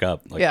 you fuck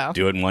up. Like, Yeah.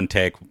 do it in one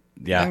take.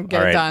 Yeah, And get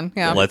all it right, done,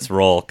 yeah. Let's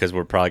roll because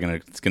we're probably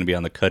it's gonna be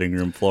on the cutting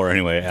room floor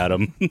anyway,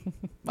 Adam.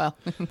 Well,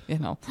 you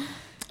know.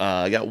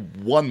 I got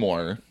one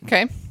more.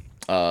 Okay.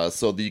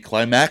 So the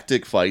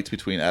climactic fight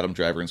between Adam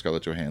Driver and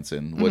Scarlett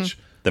Johansson, which,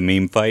 The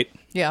meme fight.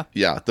 Yeah.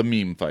 yeah, the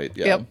meme fight.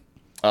 Yeah. Yep.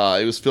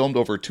 It was filmed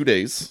over 2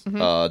 days due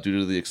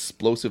to the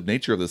explosive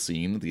nature of the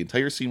scene. The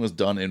entire scene was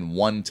done in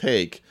one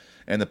take,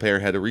 and the pair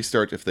had to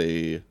restart if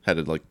they had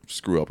to like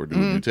screw up or do a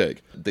new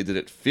take. They did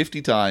it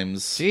 50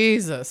 times,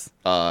 Jesus.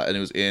 and it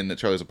was in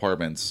Charlie's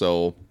apartment.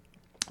 So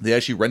they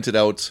actually rented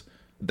out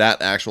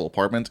that actual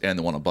apartment and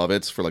the one above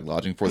it for like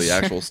lodging for the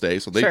actual stay.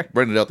 So they Sure.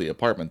 rented out the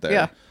apartment there.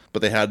 Yeah.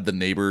 But they had the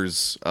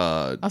neighbors.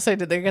 I'll say,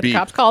 did they get Beep. the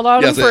cops called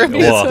on Yes, them for they,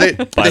 abuse? Well, they,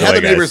 by they the had way,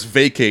 the neighbors guys.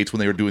 vacate when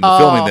they were doing the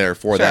filming there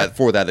for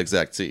sure. that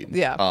exact scene.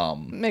 Yeah.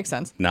 Makes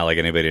sense. Not like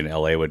anybody in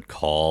LA would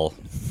call.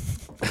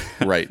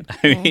 Right.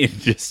 I mean,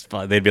 just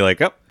they'd be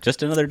like, "Oh,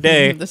 just another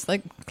day." Just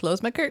like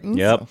close my curtains.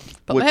 Yep.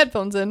 Put my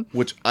headphones in.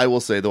 Which I will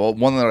say, the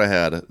one that I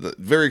had,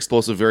 very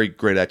explosive, very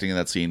great acting in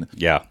that scene.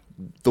 Yeah.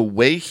 The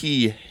way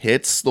he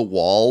hits the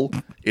wall,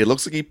 it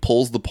looks like he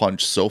pulls the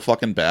punch so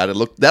fucking bad.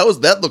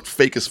 That looked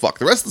fake as fuck.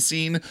 The rest of the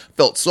scene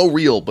felt so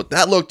real, but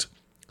that looked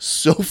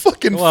so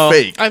fucking Well,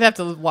 fake. I'd have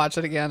to watch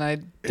it again. I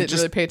didn't just-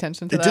 really pay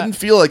attention to It that. didn't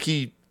feel like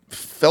he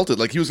felt it.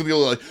 Like he was gonna go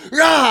like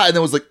rah, and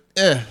then was like,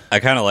 eh. I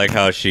kind of like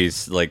how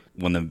she's like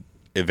when the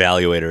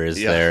evaluator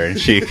is Yeah. there and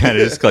she kind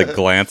of just like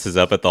glances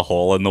up at the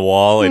hole in the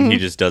wall and he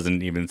just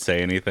doesn't even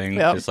say anything.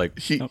 Yep. Just like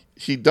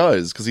He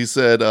does because he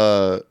said,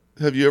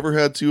 "Have you ever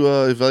had to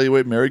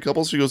evaluate married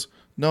couples?" She goes,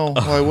 "No.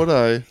 Why would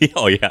I?"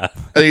 oh yeah,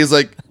 And he's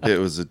like, "It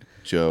was a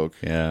joke."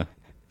 yeah.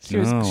 She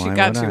was. No, she why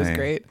got. would She was I?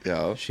 great.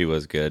 Yeah. She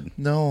was good.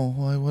 No.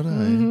 Why would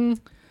I?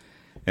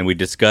 And we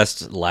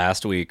discussed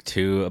last week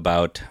too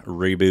about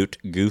reboot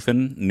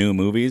goofing new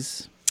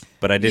movies,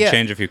 but I did Yeah.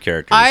 change a few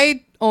characters.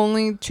 I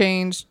only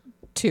changed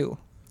 2.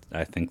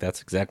 I think that's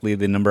exactly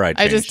the number I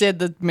changed. I just did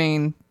the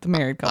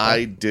married couple.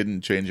 I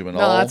didn't change him at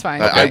No, all. that's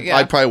fine. I Okay,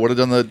 yeah. probably would have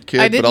done the kid,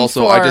 I but didn't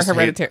also for I just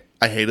Hereditary.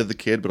 I hated the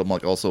kid, but I'm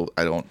like, also,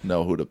 I don't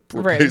know who to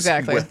replace Right,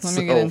 exactly. him with, Let me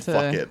so get into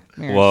fuck it.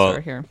 Mary's Well,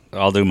 story here.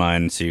 I'll do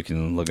mine so you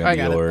can look I at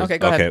got it. yours. Okay,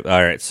 go ahead.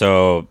 All right.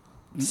 So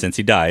since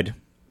he died,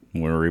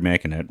 we're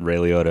remaking it. Ray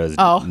Liotta is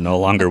Oh. no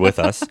longer with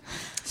us.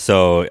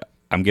 So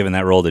I'm giving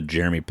that role to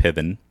Jeremy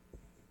Piven.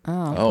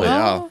 Oh,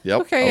 yeah.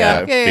 Yep. Okay,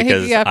 yeah.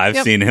 Because I've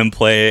yep. seen him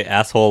play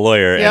asshole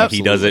lawyer, Yep. and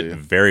he does it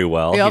Absolutely. very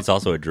well. Yep. He's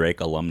also a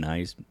Drake alumni.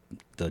 He's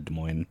the Des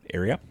Moines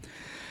area.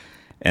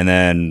 And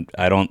then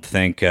I don't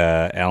think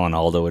Alan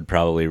Alda would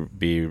probably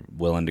be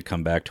willing to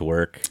come back to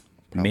work.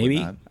 Maybe.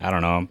 not. I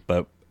don't know.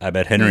 But I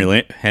bet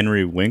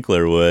Henry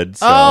Winkler would.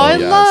 So. Oh, I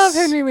Yes. love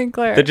Henry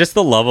Winkler. Just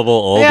the lovable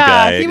old Yeah,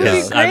 guy. he would be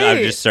 'Cause I've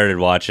great. just started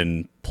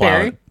watching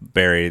Barry, the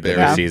Barry.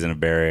 new season of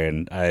Barry,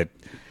 and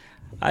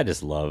I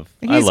just love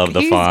the he's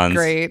Fonz.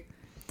 great.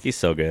 He's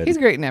so good. He's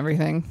great in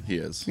everything. He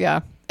is. Yeah.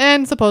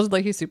 And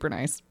supposedly he's super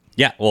nice.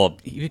 Yeah, well,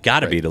 you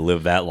got to be to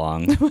live that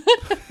long.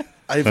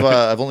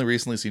 I've only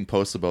recently seen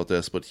posts about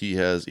this, but he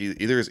has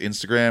either his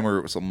Instagram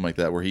or something like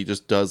that where he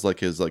just does like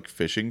his like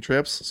fishing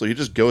trips. So he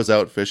just goes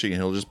out fishing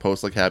and he'll just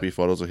post like happy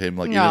photos of him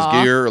like in his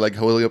Aw. gear or like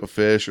holding up a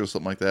fish or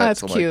something like that.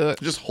 That's so cute. Like,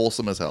 just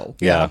wholesome as hell.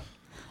 Yeah.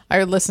 I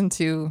would listen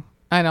to,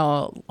 I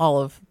know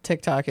all of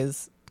TikTok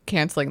is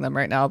canceling them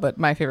right now, but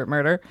My Favorite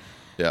Murder,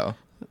 Yeah.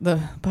 the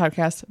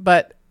podcast,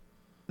 but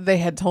they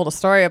had told a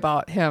story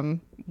about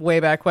him way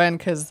back when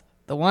because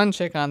the one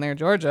chick on there,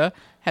 Georgia,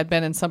 had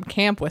been in some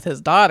camp with his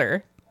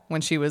daughter when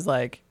she was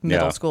like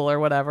middle Yeah. school or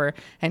whatever,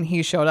 and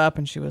he showed up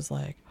and she was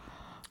like,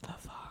 the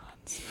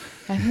Fonz.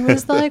 And he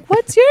was like,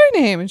 what's your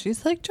name? And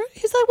she's like,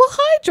 he's like, well,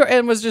 hi, Georgia.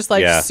 And was just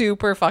like Yeah.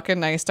 super fucking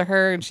nice to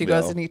her. And she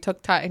goes, Yeah. and he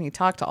took time and he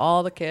talked to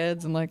all the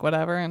kids and like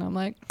whatever. And I'm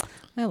like,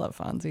 I love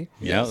Fonzie.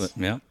 Yeah,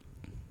 yeah.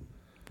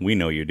 We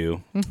know you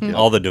do.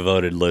 All the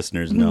devoted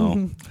listeners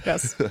know.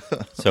 Yes.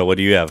 So, what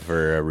do you have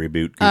for a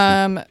reboot?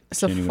 Goofy?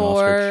 So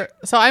Changing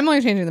so I'm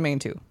only changing the main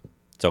two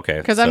It's okay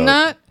because I'm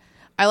not.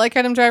 I like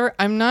Adam Driver.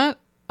 I'm not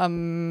a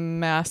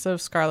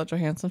massive Scarlett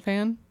Johansson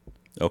fan.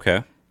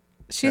 Okay.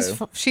 She's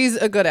Okay. she's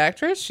a good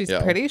actress. She's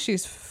Yeah. pretty.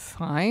 She's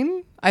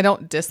fine. I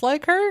don't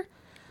dislike her,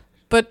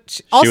 but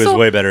She also was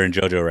way better in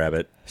Jojo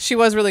Rabbit. she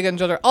was really good in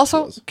JoJo.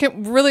 Also,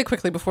 really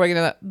quickly before we get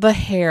into that, the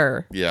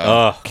hair. Yeah.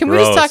 Oh, Can we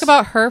just gross. talk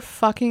about her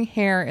fucking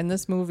hair in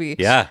this movie?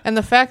 Yeah. And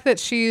the fact that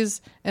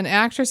she's an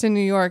actress in New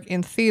York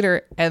in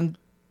theater and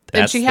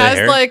That's she the has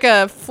hair? like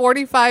a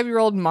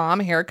 45-year-old mom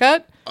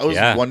haircut. I was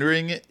Yeah.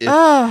 wondering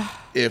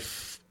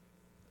if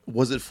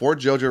was it for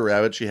Jojo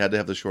Rabbit she had to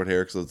have the short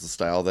hair because it's the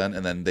style then,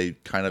 and then they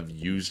kind of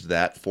used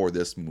that for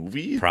this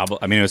movie, Probably.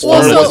 I mean, it was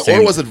Well, filmed at so- the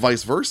same. or was it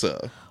vice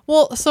versa?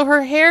 Well, so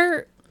her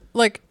hair,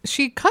 like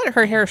she cut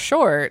her hair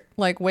short,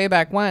 like way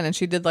back when, and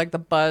she did like the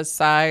buzz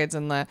sides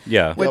and the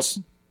Yeah. which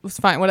was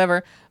fine,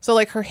 whatever. So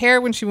like her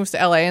hair when she moves to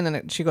LA and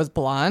then she goes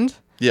blonde.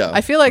 Yeah. I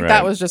feel like Right.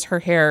 that was just her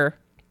hair,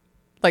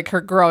 like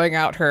her growing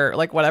out her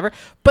like whatever.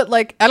 But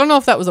like I don't know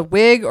if that was a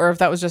wig or if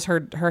that was just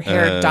her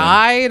hair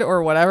dyed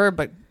or whatever.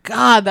 But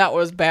God, that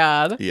was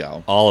bad.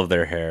 Yeah. all of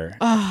their hair.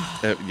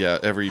 Yeah.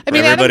 Every. I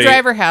mean, Everybody- Adam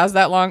Driver has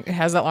that long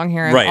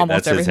hair and Right,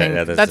 almost that's his hair. everything.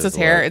 Yeah, that's that's his his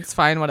hair. look. It's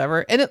fine,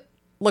 whatever, and it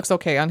looks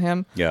okay on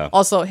him. Yeah.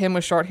 Also, him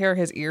with short hair,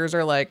 his ears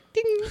are like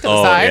ding to the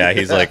Oh, side. yeah.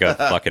 He's like a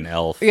fucking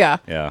elf. Yeah.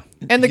 Yeah.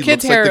 And the he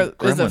kid's looks hair like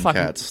the is a Gremlin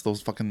fucking cats.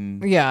 Those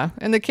fucking. yeah,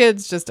 and the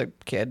kid's just a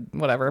kid,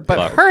 whatever. But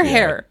Fuck, her yeah.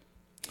 hair,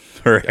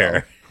 Her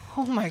hair.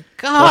 oh my Well,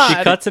 God,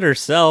 she cuts it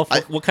herself.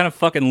 What kind of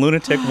fucking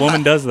lunatic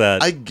woman does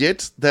that? I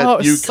get that Oh,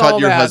 you so cut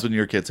your bad. husband,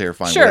 your kid's hair,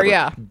 fine. Sure, whatever.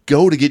 yeah.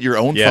 Go to get your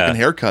own Yeah. fucking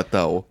haircut,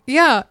 though.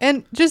 yeah,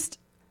 and just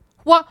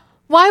what.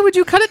 Why would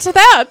you cut it to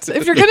that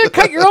if you're gonna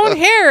cut your own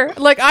hair?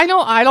 Like I know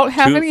I don't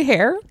have Too- any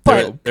hair,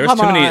 but there was come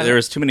too many. on. There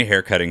was too many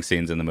hair cutting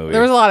scenes in the movie.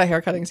 There was a lot of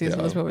hair cutting scenes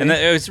in this movie. and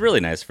it was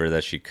really nice for her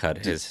that she cut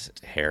his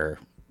hair.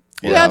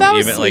 yeah, that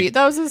was Even, sweet. like-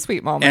 That was a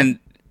sweet moment. And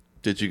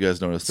Did you guys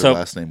notice their So-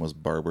 last name was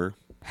Barber?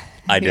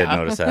 I did Yeah.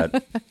 notice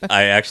that.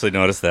 I actually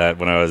noticed that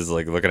when I was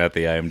like looking at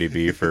the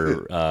IMDb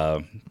for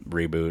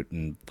Reboot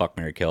and Fuck,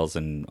 Marry, Kills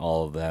and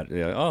all of that.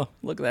 Yeah, oh,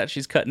 look at that.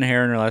 She's cutting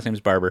hair and her last name's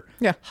Barber.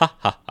 yeah,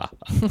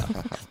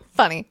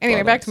 funny.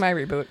 Anyway, back to my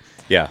reboot.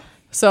 Yeah.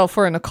 So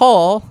for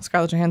Nicole,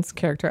 Scarlett Johansson's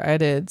character, I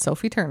did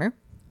Sophie Turner.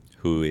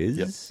 Who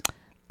is?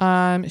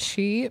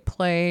 She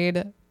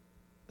played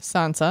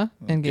Sansa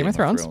in Game of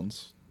Thrones.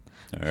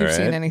 All If you've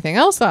seen right. anything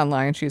else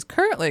online, she's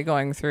currently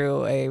going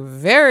through a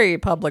very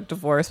public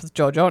divorce with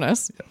Joe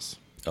Jonas. Yes.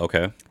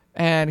 Okay.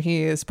 And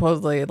he is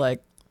supposedly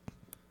like,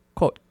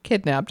 quote,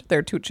 kidnapped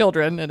their two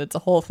children, and it's a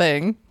whole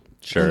thing.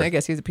 Sure. And I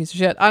guess he's a piece of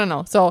shit. I don't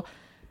know. So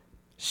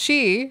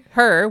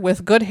her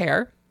with good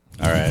hair.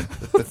 All right.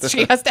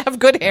 She has to have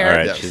good hair. All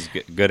right. Yes. She's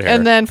good hair.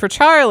 And then for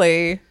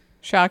Charlie,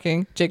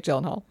 shocking, Jake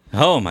Gyllenhaal.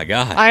 oh my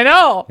God. I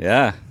know.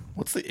 yeah.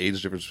 What's the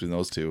age difference between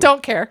those two?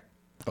 Don't care.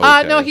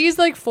 Okay. No, he's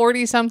like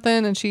 40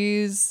 something and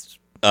she's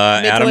mid to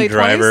Adam late 20s.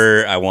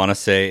 Driver, I want to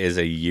say, is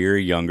a year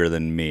younger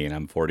than me, and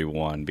I'm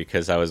 41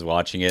 because I was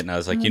watching it and I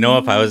was like, you know,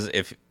 if I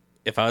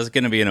was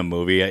going to be in a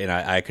movie, and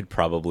I could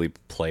probably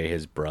play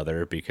his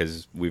brother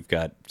because we've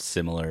got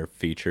similar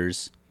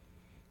features.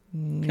 Oh,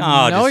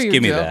 No, just you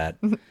give me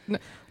don't.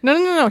 that.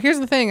 No. Here's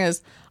the thing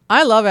is,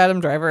 I love Adam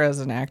Driver as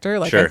an actor.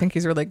 Like, Sure. I think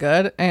he's really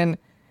good. And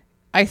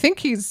I think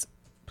he's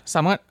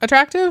somewhat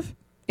attractive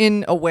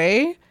in a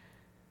way.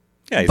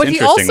 Yeah, he's But he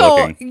interesting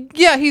also,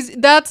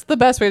 looking. that's the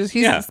best way to,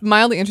 he's Yeah.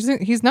 mildly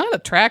interesting. He's not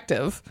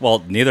attractive.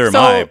 Well, neither am So-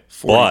 I,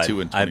 42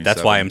 but and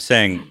that's why 27. I'm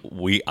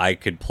saying I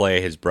could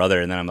play his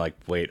brother, and then I'm like,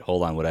 wait,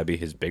 hold on, would I be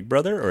his big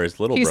brother or his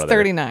little He's brother?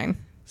 39.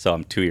 So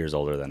I'm 2 years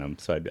older than him,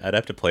 so I'd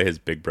have to play his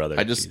big brother.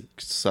 I just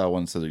saw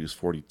one that said he was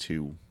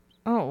 42.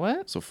 Oh,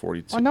 what? So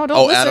 42. Oh, no,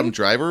 don't listen. Adam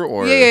Driver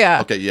or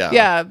Yeah. Okay, yeah.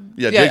 Yeah.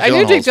 Jake I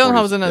knew Jake Gyllenhaal's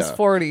Gyllenhaal was in his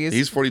 40s.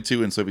 He's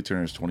 42 and Sophie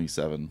Turner's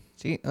 27.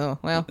 Gee, oh,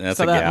 well, That's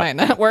so a that gap. might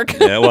not work.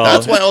 Yeah, well,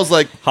 That's why I was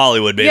like,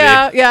 Hollywood, baby.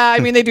 Yeah. I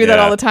mean, they do that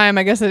Yeah. all the time.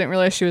 I guess I didn't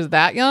realize she was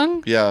that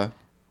young, yeah.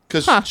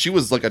 Because she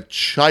was like a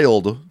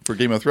child for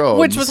Game of Thrones.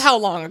 which was how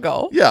long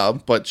ago? Yeah,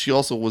 but she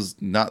also was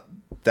not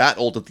that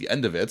old at the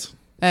end of it.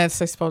 I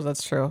suppose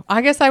that's true.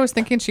 I guess I was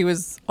thinking she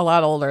was a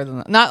lot older than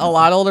that. Not a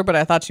lot older, but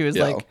I thought she was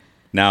Yeah. like,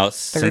 Now,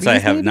 since I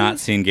 30s have maybe? not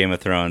seen Game of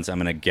Thrones, I'm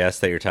going to guess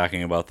that you're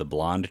talking about the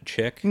blonde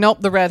chick. nope,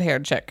 the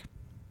red-haired chick.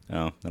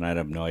 Oh, then I'd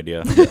have no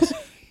idea.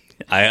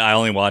 I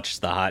only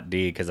watched the Hot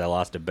D because I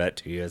lost a bet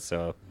to you,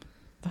 so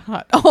The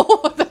hot.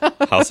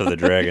 Oh, House of the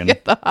Dragon.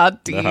 the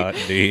hot D. The Hot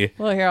D.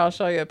 Well, here, I'll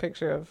show you a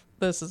picture of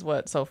this is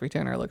what Sophie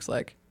Turner looks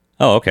like.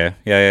 Oh, okay.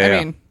 Yeah.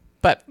 I mean,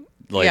 but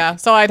Like- yeah,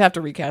 so I'd have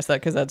to recast that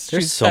because that's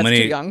There's so that's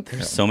many too young.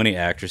 There's so many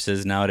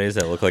actresses nowadays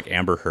that look like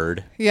Amber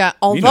Heard. Yeah, You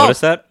although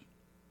notice that?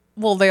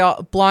 well, they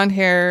all blonde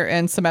hair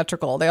and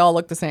symmetrical. They all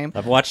look the same.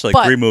 I've watched like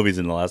But- 3 movies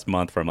in the last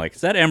month where I'm like,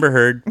 is that Amber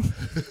Heard?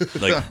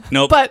 Like,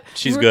 nope. But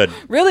she's good.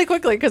 Really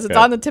quickly, because it's Okay.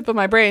 on the tip of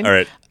my brain. All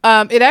right.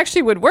 It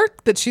actually would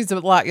work that she's a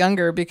lot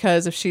younger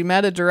because if she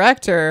met a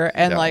director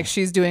and Yeah. like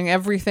she's doing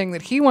everything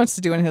that he wants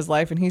to do in his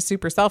life and he's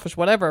super selfish,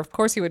 whatever, of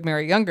course he would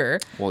marry younger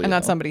Well, and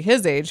not yeah. somebody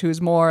his age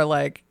who's more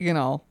like,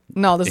 no,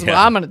 this is what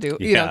Yeah. I'm going to do,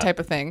 Yeah. type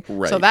of thing.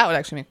 Right. So that would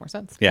actually make more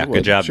sense. Yeah, It good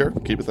would. job. Sure,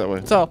 keep it that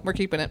way. So we're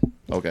keeping it.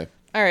 Okay.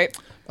 All right.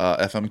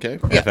 FMK.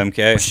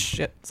 FMK.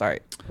 Shit.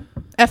 Sorry.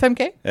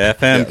 FMK?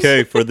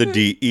 FMK for the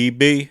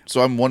DEB.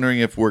 So I'm wondering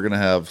if we're gonna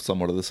have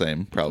somewhat of the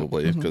same,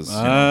 probably, because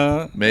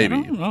maybe.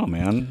 I don't know,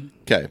 man.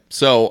 Okay,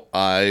 so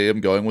I am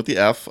going with the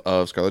F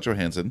of Scarlett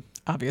Johansson,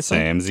 Obviously.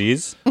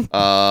 Samesies.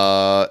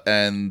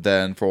 and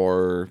then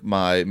for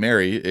my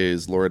Mary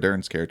is Laura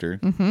Dern's character.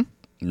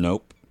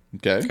 Nope.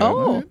 Okay.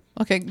 Oh.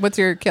 Okay. What's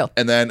your kill?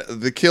 And then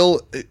the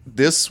kill,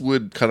 this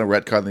would kind of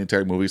retcon the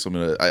entire movie.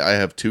 So I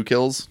have 2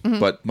 kills,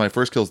 but my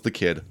first kill is the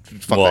kid.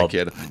 Fuck Well, that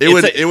kid. It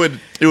it's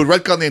would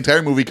retcon the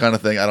entire movie kind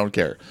of thing. I don't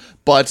care.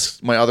 But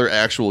my other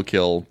actual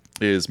kill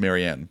is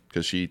Marianne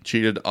because she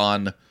cheated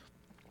on.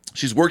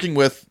 She's working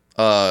with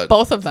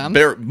Both of them.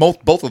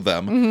 both of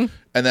them,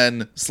 and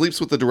then sleeps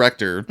with the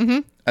director.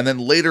 And then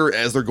later,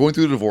 as they're going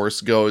through the divorce,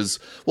 goes,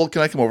 "Well,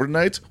 can I come over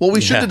tonight?" Well, we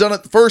should have done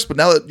it first, but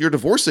now that you're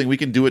divorcing, we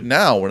can do it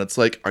now. And it's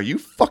like, are you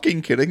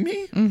fucking kidding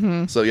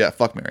me? So yeah,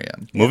 fuck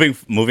Marianne.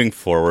 Moving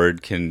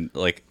forward, can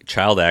like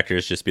child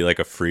actors just be like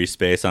a free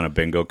space on a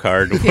bingo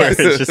card where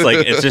it's just like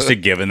it's just a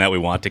given that we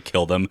want to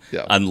kill them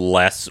Yeah.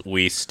 unless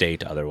we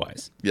state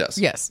otherwise. Yes.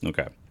 Yes.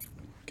 Okay.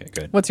 Okay,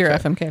 good. What's your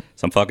FMK?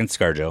 So I'm fucking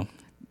ScarJo,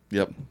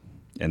 Yep.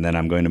 and then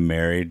I'm going to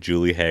marry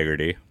Julie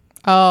Haggerty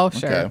Oh,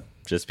 sure. Okay.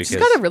 just because She's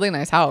got a really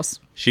nice house.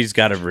 she's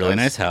got a really does.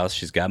 nice house.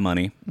 She's got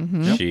money.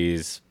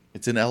 She's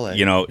It's in L.A.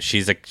 you know she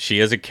is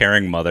a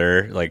caring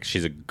mother. Like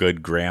she's a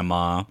good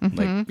grandma.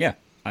 Like yeah.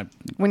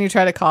 When you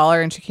try to call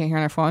her and she can't hear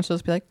on her phone, she'll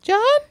just be like, John,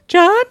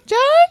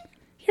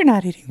 You're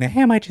not eating the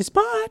ham I just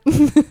bought.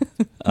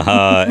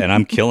 And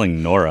I'm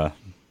killing Nora,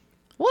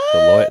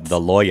 what? the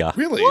lawyer.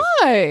 Really?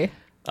 Why?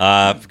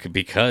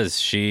 Because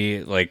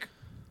she like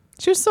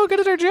She was so good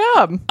at her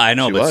job. I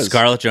know, She but was.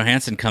 Scarlett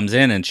Johansson comes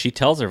in and she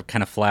tells her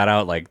kind of flat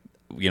out like,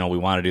 we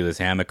want to do this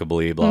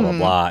amicably, blah blah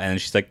blah, and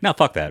she's like, no,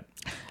 fuck that.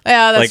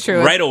 Yeah, that's Like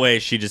true. right away,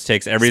 she just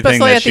takes everything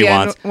Especially that at she the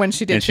wants end when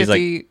she did and she's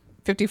like,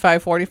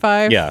 55,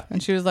 45. Yeah.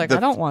 And she was like, I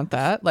don't want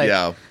that. Like,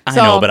 Yeah. I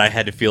know, but I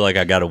had to feel like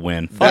I got to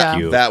win. Fuck Yeah.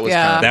 you. That was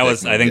Yeah. kind of That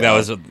was, I think that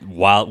was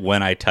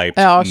when I typed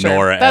Oh, sure.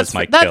 Nora as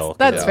my kill.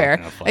 That's Yeah.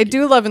 fair. Oh, fuck I you.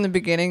 do love in the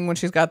beginning when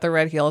she's got the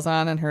red heels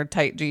on and her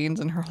tight jeans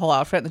and her whole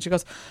outfit, and she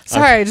goes,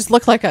 "Sorry, I just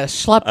look like a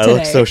schlep I today."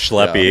 look so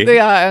schleppy.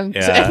 yeah, and,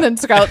 Yeah. and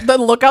then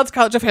then look out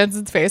Scarlett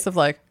Johansson's face of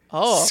like,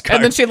 oh,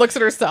 and then she looks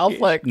at herself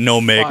like, No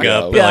fuck.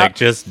 makeup, Yeah. like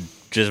just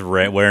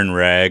wearing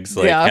rags,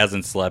 like Yeah.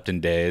 hasn't slept in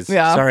days.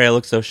 Yeah. Sorry, I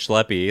look so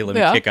schleppy. Let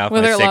me Yeah, kick off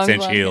with my her long 6-inch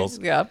blonde heels.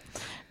 hair.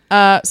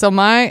 Yeah. So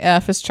my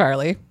F is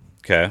Charlie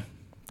Okay,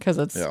 because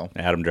it's Yeah.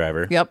 Adam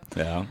Driver. Yep.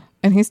 Yeah.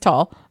 and he's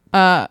tall.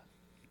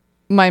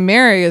 My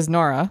Mary is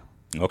Nora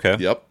Okay.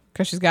 Yep.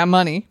 because she's got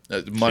money.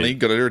 Money,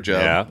 good at her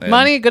job. Yeah. and-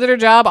 Money, good at her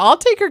job. I'll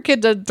take her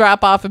kid to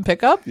drop off and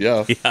pick up.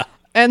 Yeah.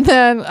 And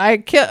then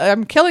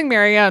I'm killing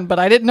Marianne, but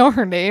I didn't know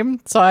her name,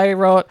 so I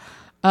wrote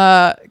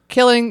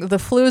killing the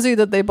floozy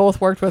that they both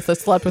worked with that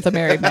slept with a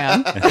married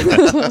man.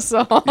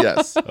 So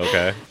Yes.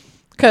 Okay.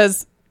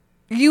 because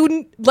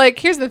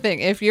Here's the thing.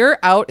 If you're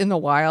out in the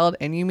wild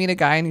and you meet a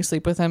guy and you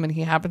sleep with him and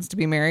he happens to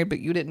be married, but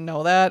you didn't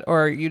know that,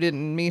 or you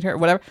didn't meet her,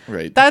 whatever,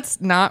 Right.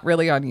 that's not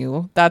really on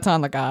you. That's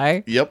on the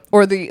guy. Yep.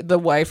 Or the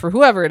wife or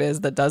whoever it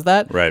is that does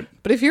that. Right.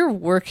 But if you're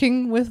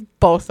working with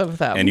both of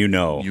them And you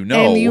know.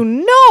 and you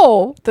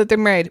know that they're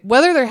married,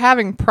 whether they're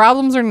having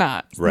problems or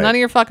not, it's Right. none of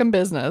your fucking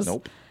business.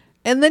 Nope.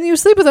 And then you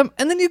sleep with them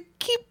and then you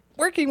keep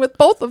working with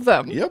both of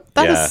them. Yep.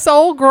 That Yeah. is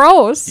so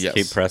gross. Yes.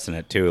 Keep pressing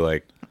it too.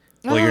 Like,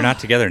 well, you're not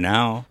together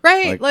now.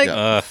 Right, like-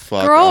 Yeah,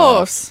 fuck off.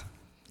 Gross.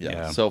 Yeah.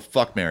 Yeah. So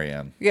fuck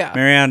Marianne. Yeah.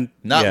 Marianne.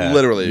 Not yeah,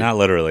 literally. Not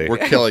literally. We're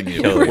killing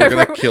you. Kill We're you.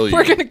 gonna kill you.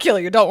 We're going to kill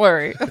you. Don't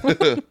worry.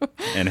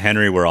 And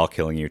Henry, we're all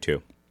killing you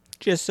too.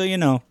 Just so you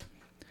know.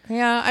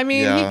 Yeah, I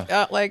mean,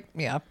 Yeah.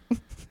 yeah.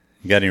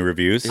 You got any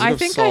reviews? It would I have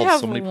think I solved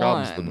have so many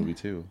problems with the one. movie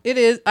too. It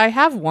is. I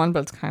have one,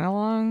 but it's kind of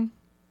long.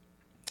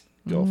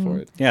 Go for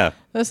it. Yeah.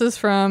 This is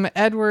from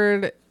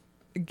Edward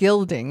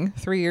Gilding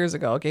 3 years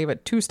ago. Gave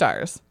it 2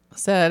 stars.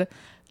 Said,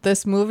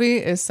 "This movie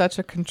is such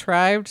a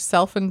contrived,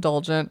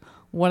 self-indulgent,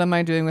 what am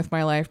I doing with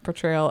my life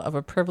portrayal of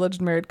a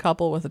privileged married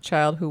couple with a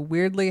child who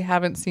weirdly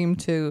haven't seemed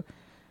to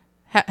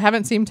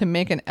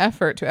make an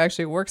effort to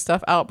actually work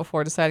stuff out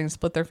before deciding to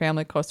split their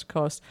family coast to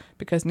coast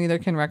because neither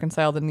can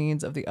reconcile the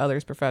needs of the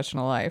other's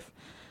professional life.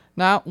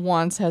 Not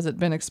once has it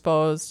been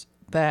exposed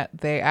that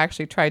they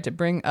actually tried to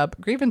bring up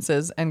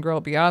grievances and grow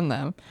beyond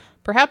them.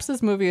 Perhaps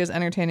this movie is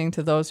entertaining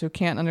to those who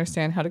can't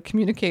understand how to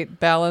communicate,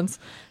 balance,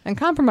 and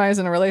compromise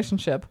in a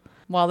relationship.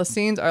 While the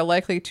scenes are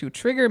likely to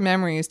trigger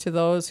memories to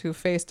those who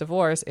face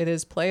divorce, it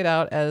is played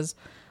out as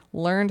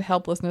learned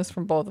helplessness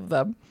from both of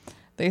them.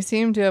 They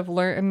seem to have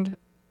learned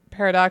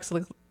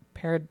paradoxically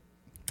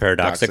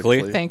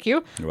thank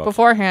you, You're welcome.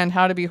 beforehand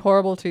how to be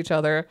horrible to each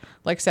other,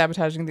 like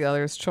sabotaging the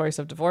other's choice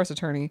of divorce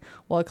attorney,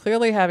 while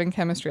clearly having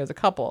chemistry as a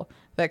couple.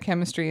 That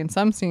chemistry in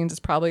some scenes is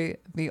probably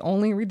the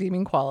only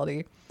redeeming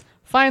quality.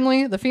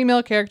 Finally, the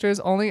female characters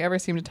only ever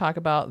seem to talk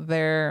about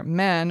their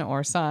men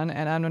or son,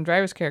 and Adam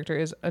Driver's character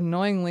is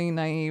annoyingly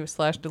naive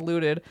 /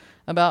 deluded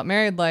about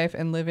married life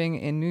and living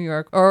in New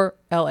York or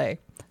LA.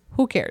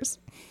 Who cares?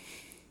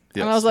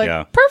 Yes. And I was like,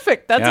 Yeah.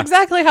 perfect. That's Yeah.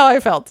 exactly how I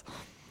felt.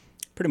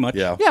 Pretty much.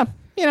 Yeah. Yeah,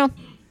 you know,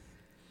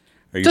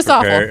 Are you Just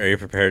prepared? awful. Are you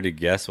prepared to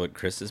guess what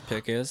Chris's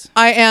pick is?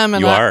 I am,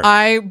 and You are.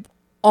 I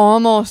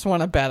almost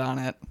want to bet on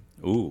it.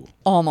 Ooh.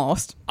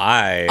 Almost.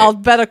 I. I'll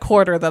bet a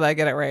quarter that I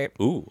get it right.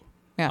 Ooh.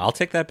 Yeah. I'll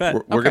take that bet.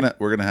 We're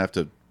gonna have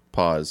to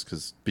pause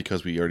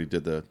because we already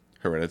did the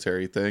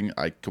Hereditary thing.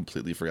 I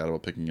completely forgot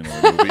about picking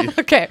another movie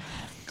Okay.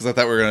 because I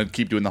thought we were gonna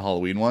keep doing the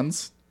Halloween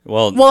ones.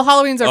 Well, Well,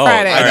 Halloween's are oh,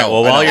 Friday. all right. know,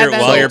 Well, I while know. you're And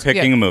then- while you're So,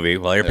 picking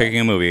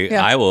yeah. a movie,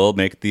 Yeah. I will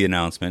make the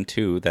announcement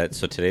too that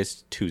so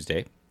today's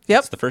Tuesday. Yep.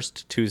 It's the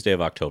first Tuesday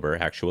of October,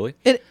 actually.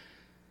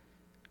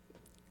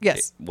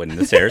 Yes. When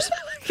this airs,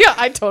 Yeah,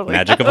 I totally.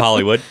 Magic of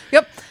Hollywood.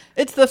 Yep.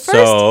 It's the first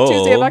So-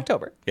 Tuesday of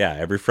October. Yeah,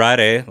 every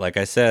Friday, like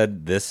I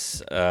said,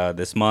 this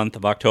month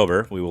of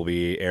October, we will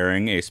be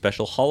airing a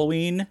special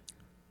Halloween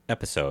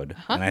episode,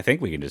 and I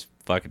think we can just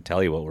fucking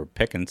tell you what we're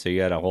picking, so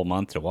you had a whole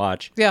month to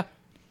watch. Yeah.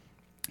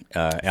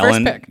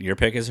 Ellen, pick. your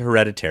pick is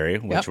Hereditary,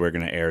 which Yep. we're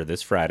going to air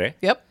this Friday,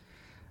 Yep.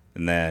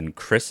 and then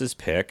Chris's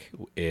pick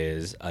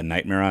is A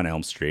Nightmare on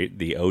Elm Street,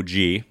 the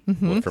OG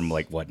from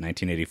like what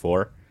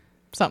 1984.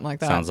 Something like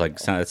that. Sounds like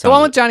the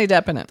one with Johnny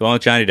Depp in it. The one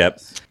with Johnny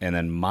Depp. And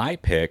then my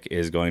pick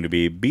is going to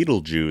be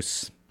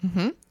Beetlejuice.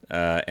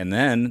 And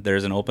then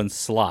there's an open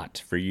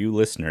slot for you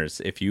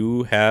listeners. If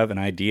you have an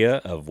idea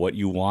of what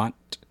you want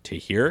to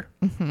hear,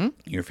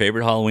 your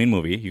favorite Halloween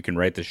movie, you can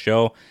write the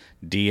show,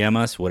 DM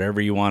us, whatever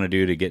you want to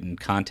do to get in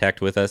contact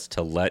with us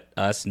to let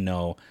us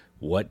know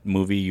what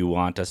movie you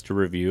want us to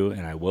review.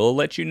 And I will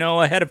let you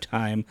know ahead of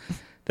time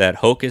that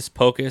Hocus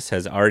Pocus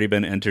has already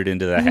been entered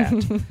into the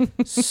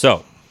hat.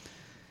 So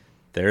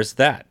there's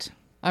that.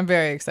 I'm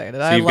very excited.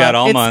 So you've got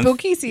all it's month.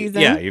 spooky season.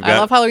 Yeah, you've I got-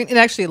 love Halloween. It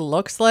actually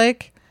looks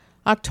like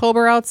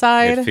October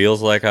outside. It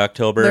feels like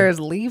October. There's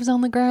leaves on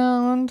the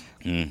ground.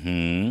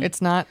 Mm-hmm.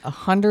 It's not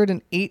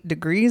 108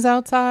 degrees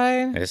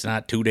outside. It's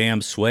not too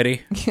damn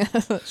sweaty.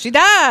 She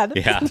died.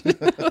 Yeah.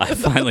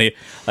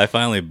 I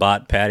finally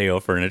bought patio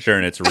furniture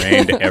and it's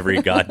rained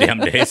every goddamn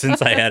day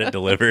since I had it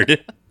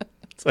delivered.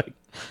 It's like,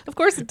 Of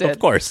course it did. of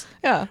course.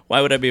 Yeah.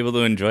 Why would I be able to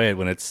enjoy it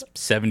when it's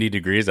 70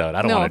 degrees out?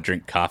 I don't No. want to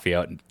drink coffee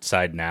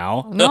outside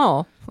now.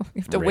 No.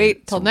 You have to Rain-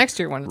 wait till next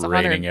year when it's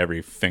 100. Raining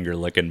every finger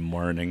licking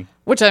morning.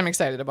 Which I'm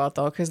excited about,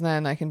 though, because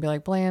then I can be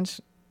like, Blanche,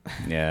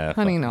 Yeah.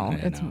 honey, fuck- no, I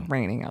it's know.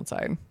 raining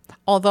outside.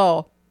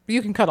 Although,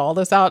 you can cut all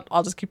this out.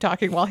 I'll just keep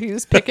talking while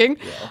he's picking.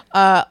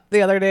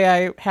 The other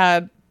day, I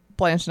had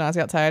Blanche and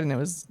Ozzy outside, and it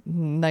was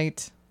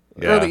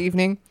early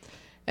evening.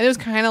 And it was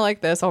kind of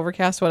like this,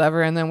 overcast,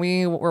 whatever. And then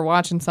we were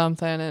watching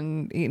something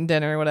and eating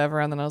dinner or whatever.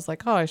 And then I was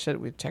like, oh,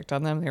 we checked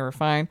on them. They were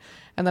fine.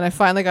 And then I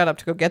finally got up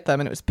to go get them.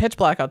 And it was pitch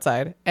black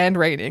outside and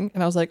raining.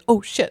 And I was like, oh,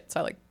 shit.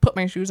 So I put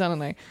my shoes on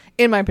and I,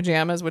 in my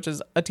pajamas, which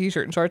is a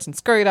t-shirt and shorts, and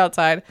scurried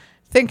outside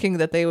thinking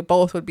that they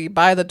both would be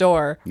by the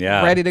door,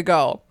 ready to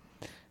go.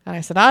 And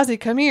I said, Ozzy,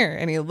 come here.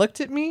 And he looked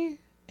at me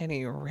and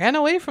he ran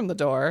away from the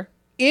door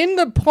in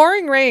the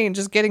pouring rain,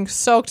 just getting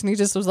soaked, and he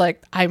just was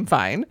like, I'm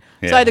fine.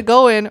 So Yeah. I had to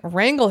go in,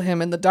 wrangle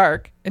him in the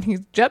dark, and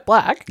he's jet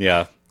black.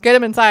 Yeah. Get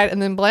him inside,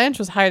 and then Blanche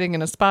was hiding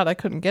in a spot I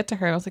couldn't get to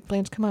her, and I was like,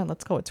 Blanche, come on,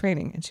 let's go, it's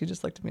raining. And she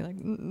just looked at me like,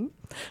 mm-mm.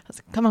 I was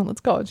like, come on,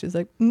 let's go. And she's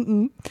like,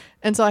 mm-mm.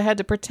 And so I had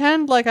to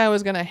pretend like I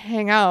was going to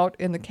hang out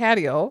in the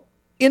catio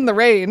in the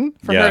rain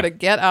for Yeah. her to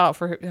get out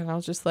for her. And I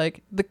was just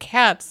like, the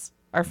cats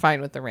are fine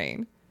with the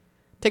rain.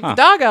 Take the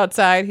dog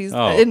outside, he's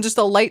in just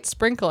a light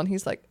sprinkle, and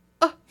he's like,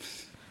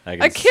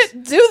 I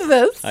can't do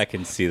this. I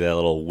can see that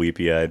little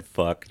weepy-eyed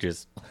fuck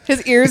just.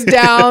 His ears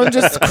down,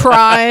 just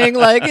crying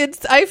like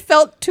I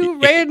felt 2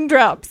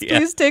 raindrops. Yeah.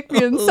 Please take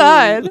me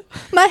inside.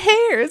 My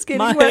hair is getting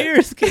My wet.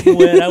 hair's getting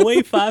wet. I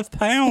weigh 5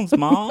 pounds,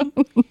 Mom.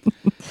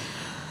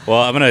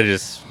 Well, I'm gonna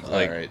just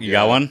like All right, you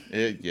got one.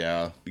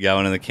 Yeah. You got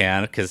one in the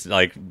can because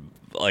like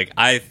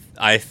I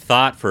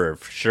thought for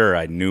sure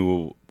I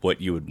knew what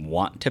you would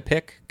want to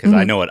pick because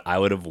I know what I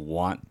would have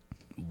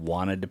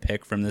wanted to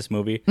pick from this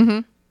movie,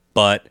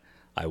 but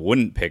I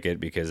wouldn't pick it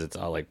because it's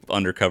a like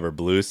Undercover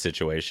Blues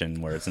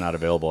situation where it's not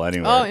available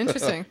anywhere. Oh,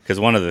 interesting. Because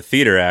one of the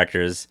theater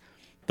actors,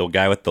 the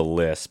guy with the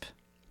lisp,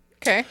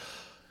 Okay.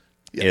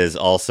 is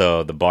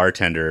also the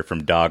bartender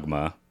from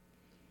Dogma,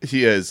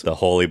 He is. the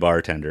holy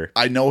bartender.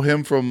 I know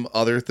him from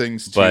other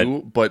things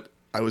too, but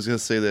I was gonna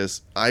say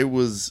this. I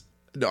was.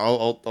 No,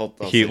 I'll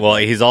say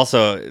that. He's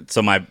also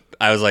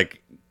I was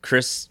like,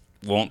 Chris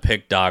won't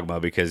pick Dogma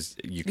because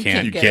you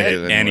can't get get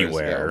it it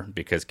anywhere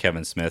because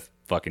Kevin Smith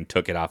fucking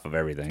took it off of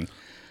everything.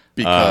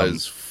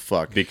 because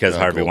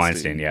Harvey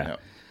Weinstein, yeah.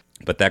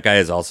 But that guy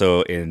is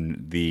also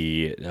in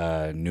the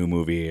new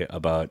movie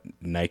about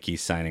Nike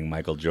signing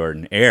Michael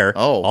Jordan, Air.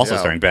 Oh, also yeah.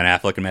 starring Ben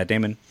Affleck and Matt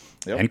Damon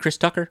Yep. and Chris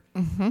Tucker.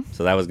 Mm-hmm.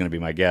 So that was going to be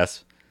my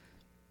guess.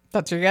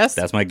 That's your guess?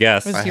 That's my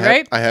guess. Was he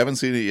right? I haven't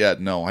seen it yet.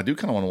 No, I do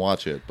kind of want to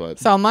watch it, but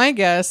So my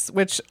guess,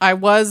 which I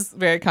was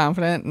very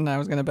confident and I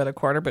was going to bet a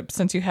quarter, but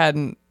since you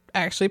hadn't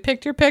actually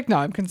picked your pick, now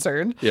I'm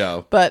concerned.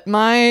 yeah, But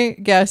my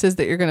guess is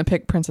that you're going to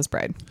pick Princess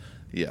Bride.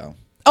 yeah,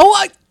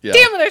 Oh, Yeah.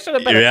 damn it. I should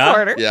have bet Yeah? a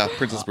quarter. yeah.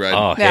 Princess Bride.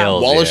 Oh, Yeah.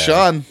 hell Wallace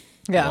yeah. Shawn.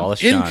 Yeah. Wallace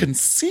Shawn.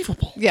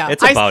 Inconceivable. Yeah.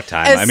 It's about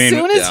time. As I mean,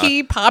 soon as yeah.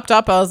 he popped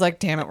up, I was like,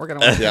 damn it, we're going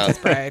to watch Yeah.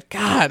 Princess Bride.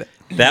 God.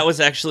 That was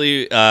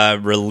actually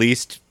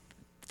released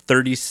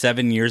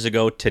 37 years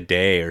ago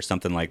today or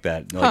something like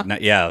that. Like,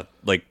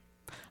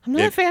 I'm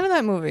not a fan of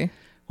that movie.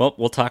 well,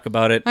 we'll talk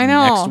about it I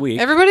know. next week.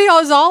 Everybody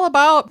is all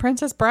about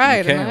Princess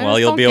Bride. Okay, and I well, just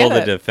you'll don't be able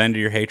get to it. defend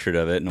your hatred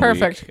of it in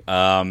Perfect.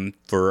 a week.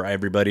 For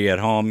everybody at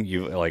home,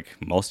 you like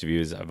most of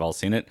you have all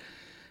seen it.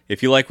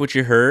 If you like what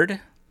you heard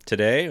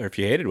today, or if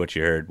you hated what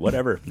you heard,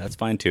 whatever, that's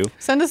fine too.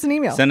 Send us an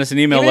email. Send us an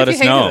email, Even let if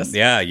us you hated know. us.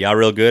 Yeah,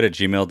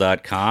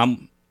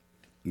 yarealgood@gmail.com.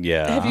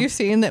 Yeah. Have you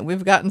seen that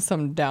we've gotten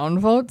some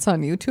downvotes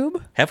on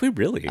YouTube? Have we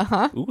really?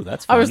 Uh-huh. Ooh,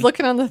 that's fun. I was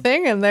looking on the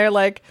thing and they're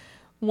like,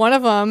 one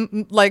of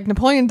them, like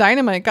Napoleon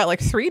Dynamite, got like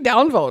 3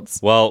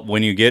 downvotes. Well,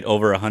 when you get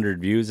over 100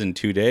 views in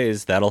 2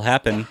 days, that'll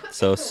happen.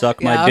 So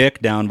suck my Yeah.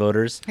 dick,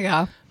 downvoters.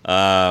 Yeah.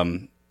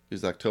 It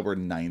was October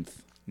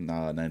 9th,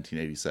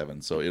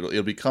 1987. So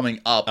it'll be coming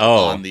up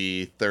Oh. on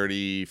the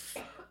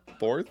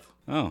 34th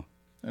Oh,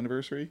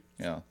 anniversary.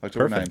 Yeah,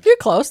 October Perfect. 9th. You're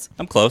close.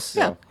 I'm close.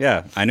 Yeah.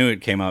 Yeah, I knew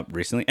it came out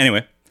recently.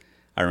 Anyway,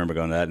 I remember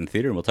going to that in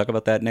theater, and we'll talk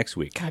about that next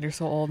week. God, you're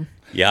so old.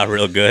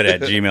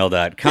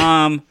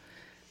 yarealgood@gmail.com.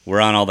 We're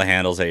on all the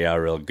handles at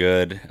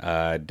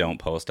yarealgood. Don't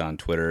post on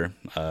Twitter.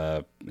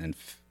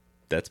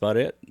 That's about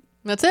it.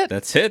 That's it.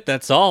 That's it.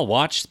 That's all.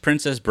 Watch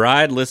Princess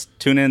Bride.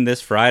 Tune in this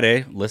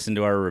Friday. Listen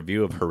to our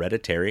review of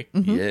Hereditary.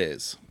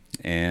 Yes.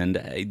 And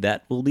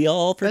that will be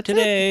all for That's it.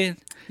 today.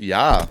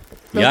 Yeah.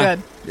 Feel Yeah.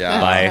 good.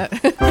 Yeah.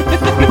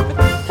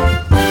 Bye.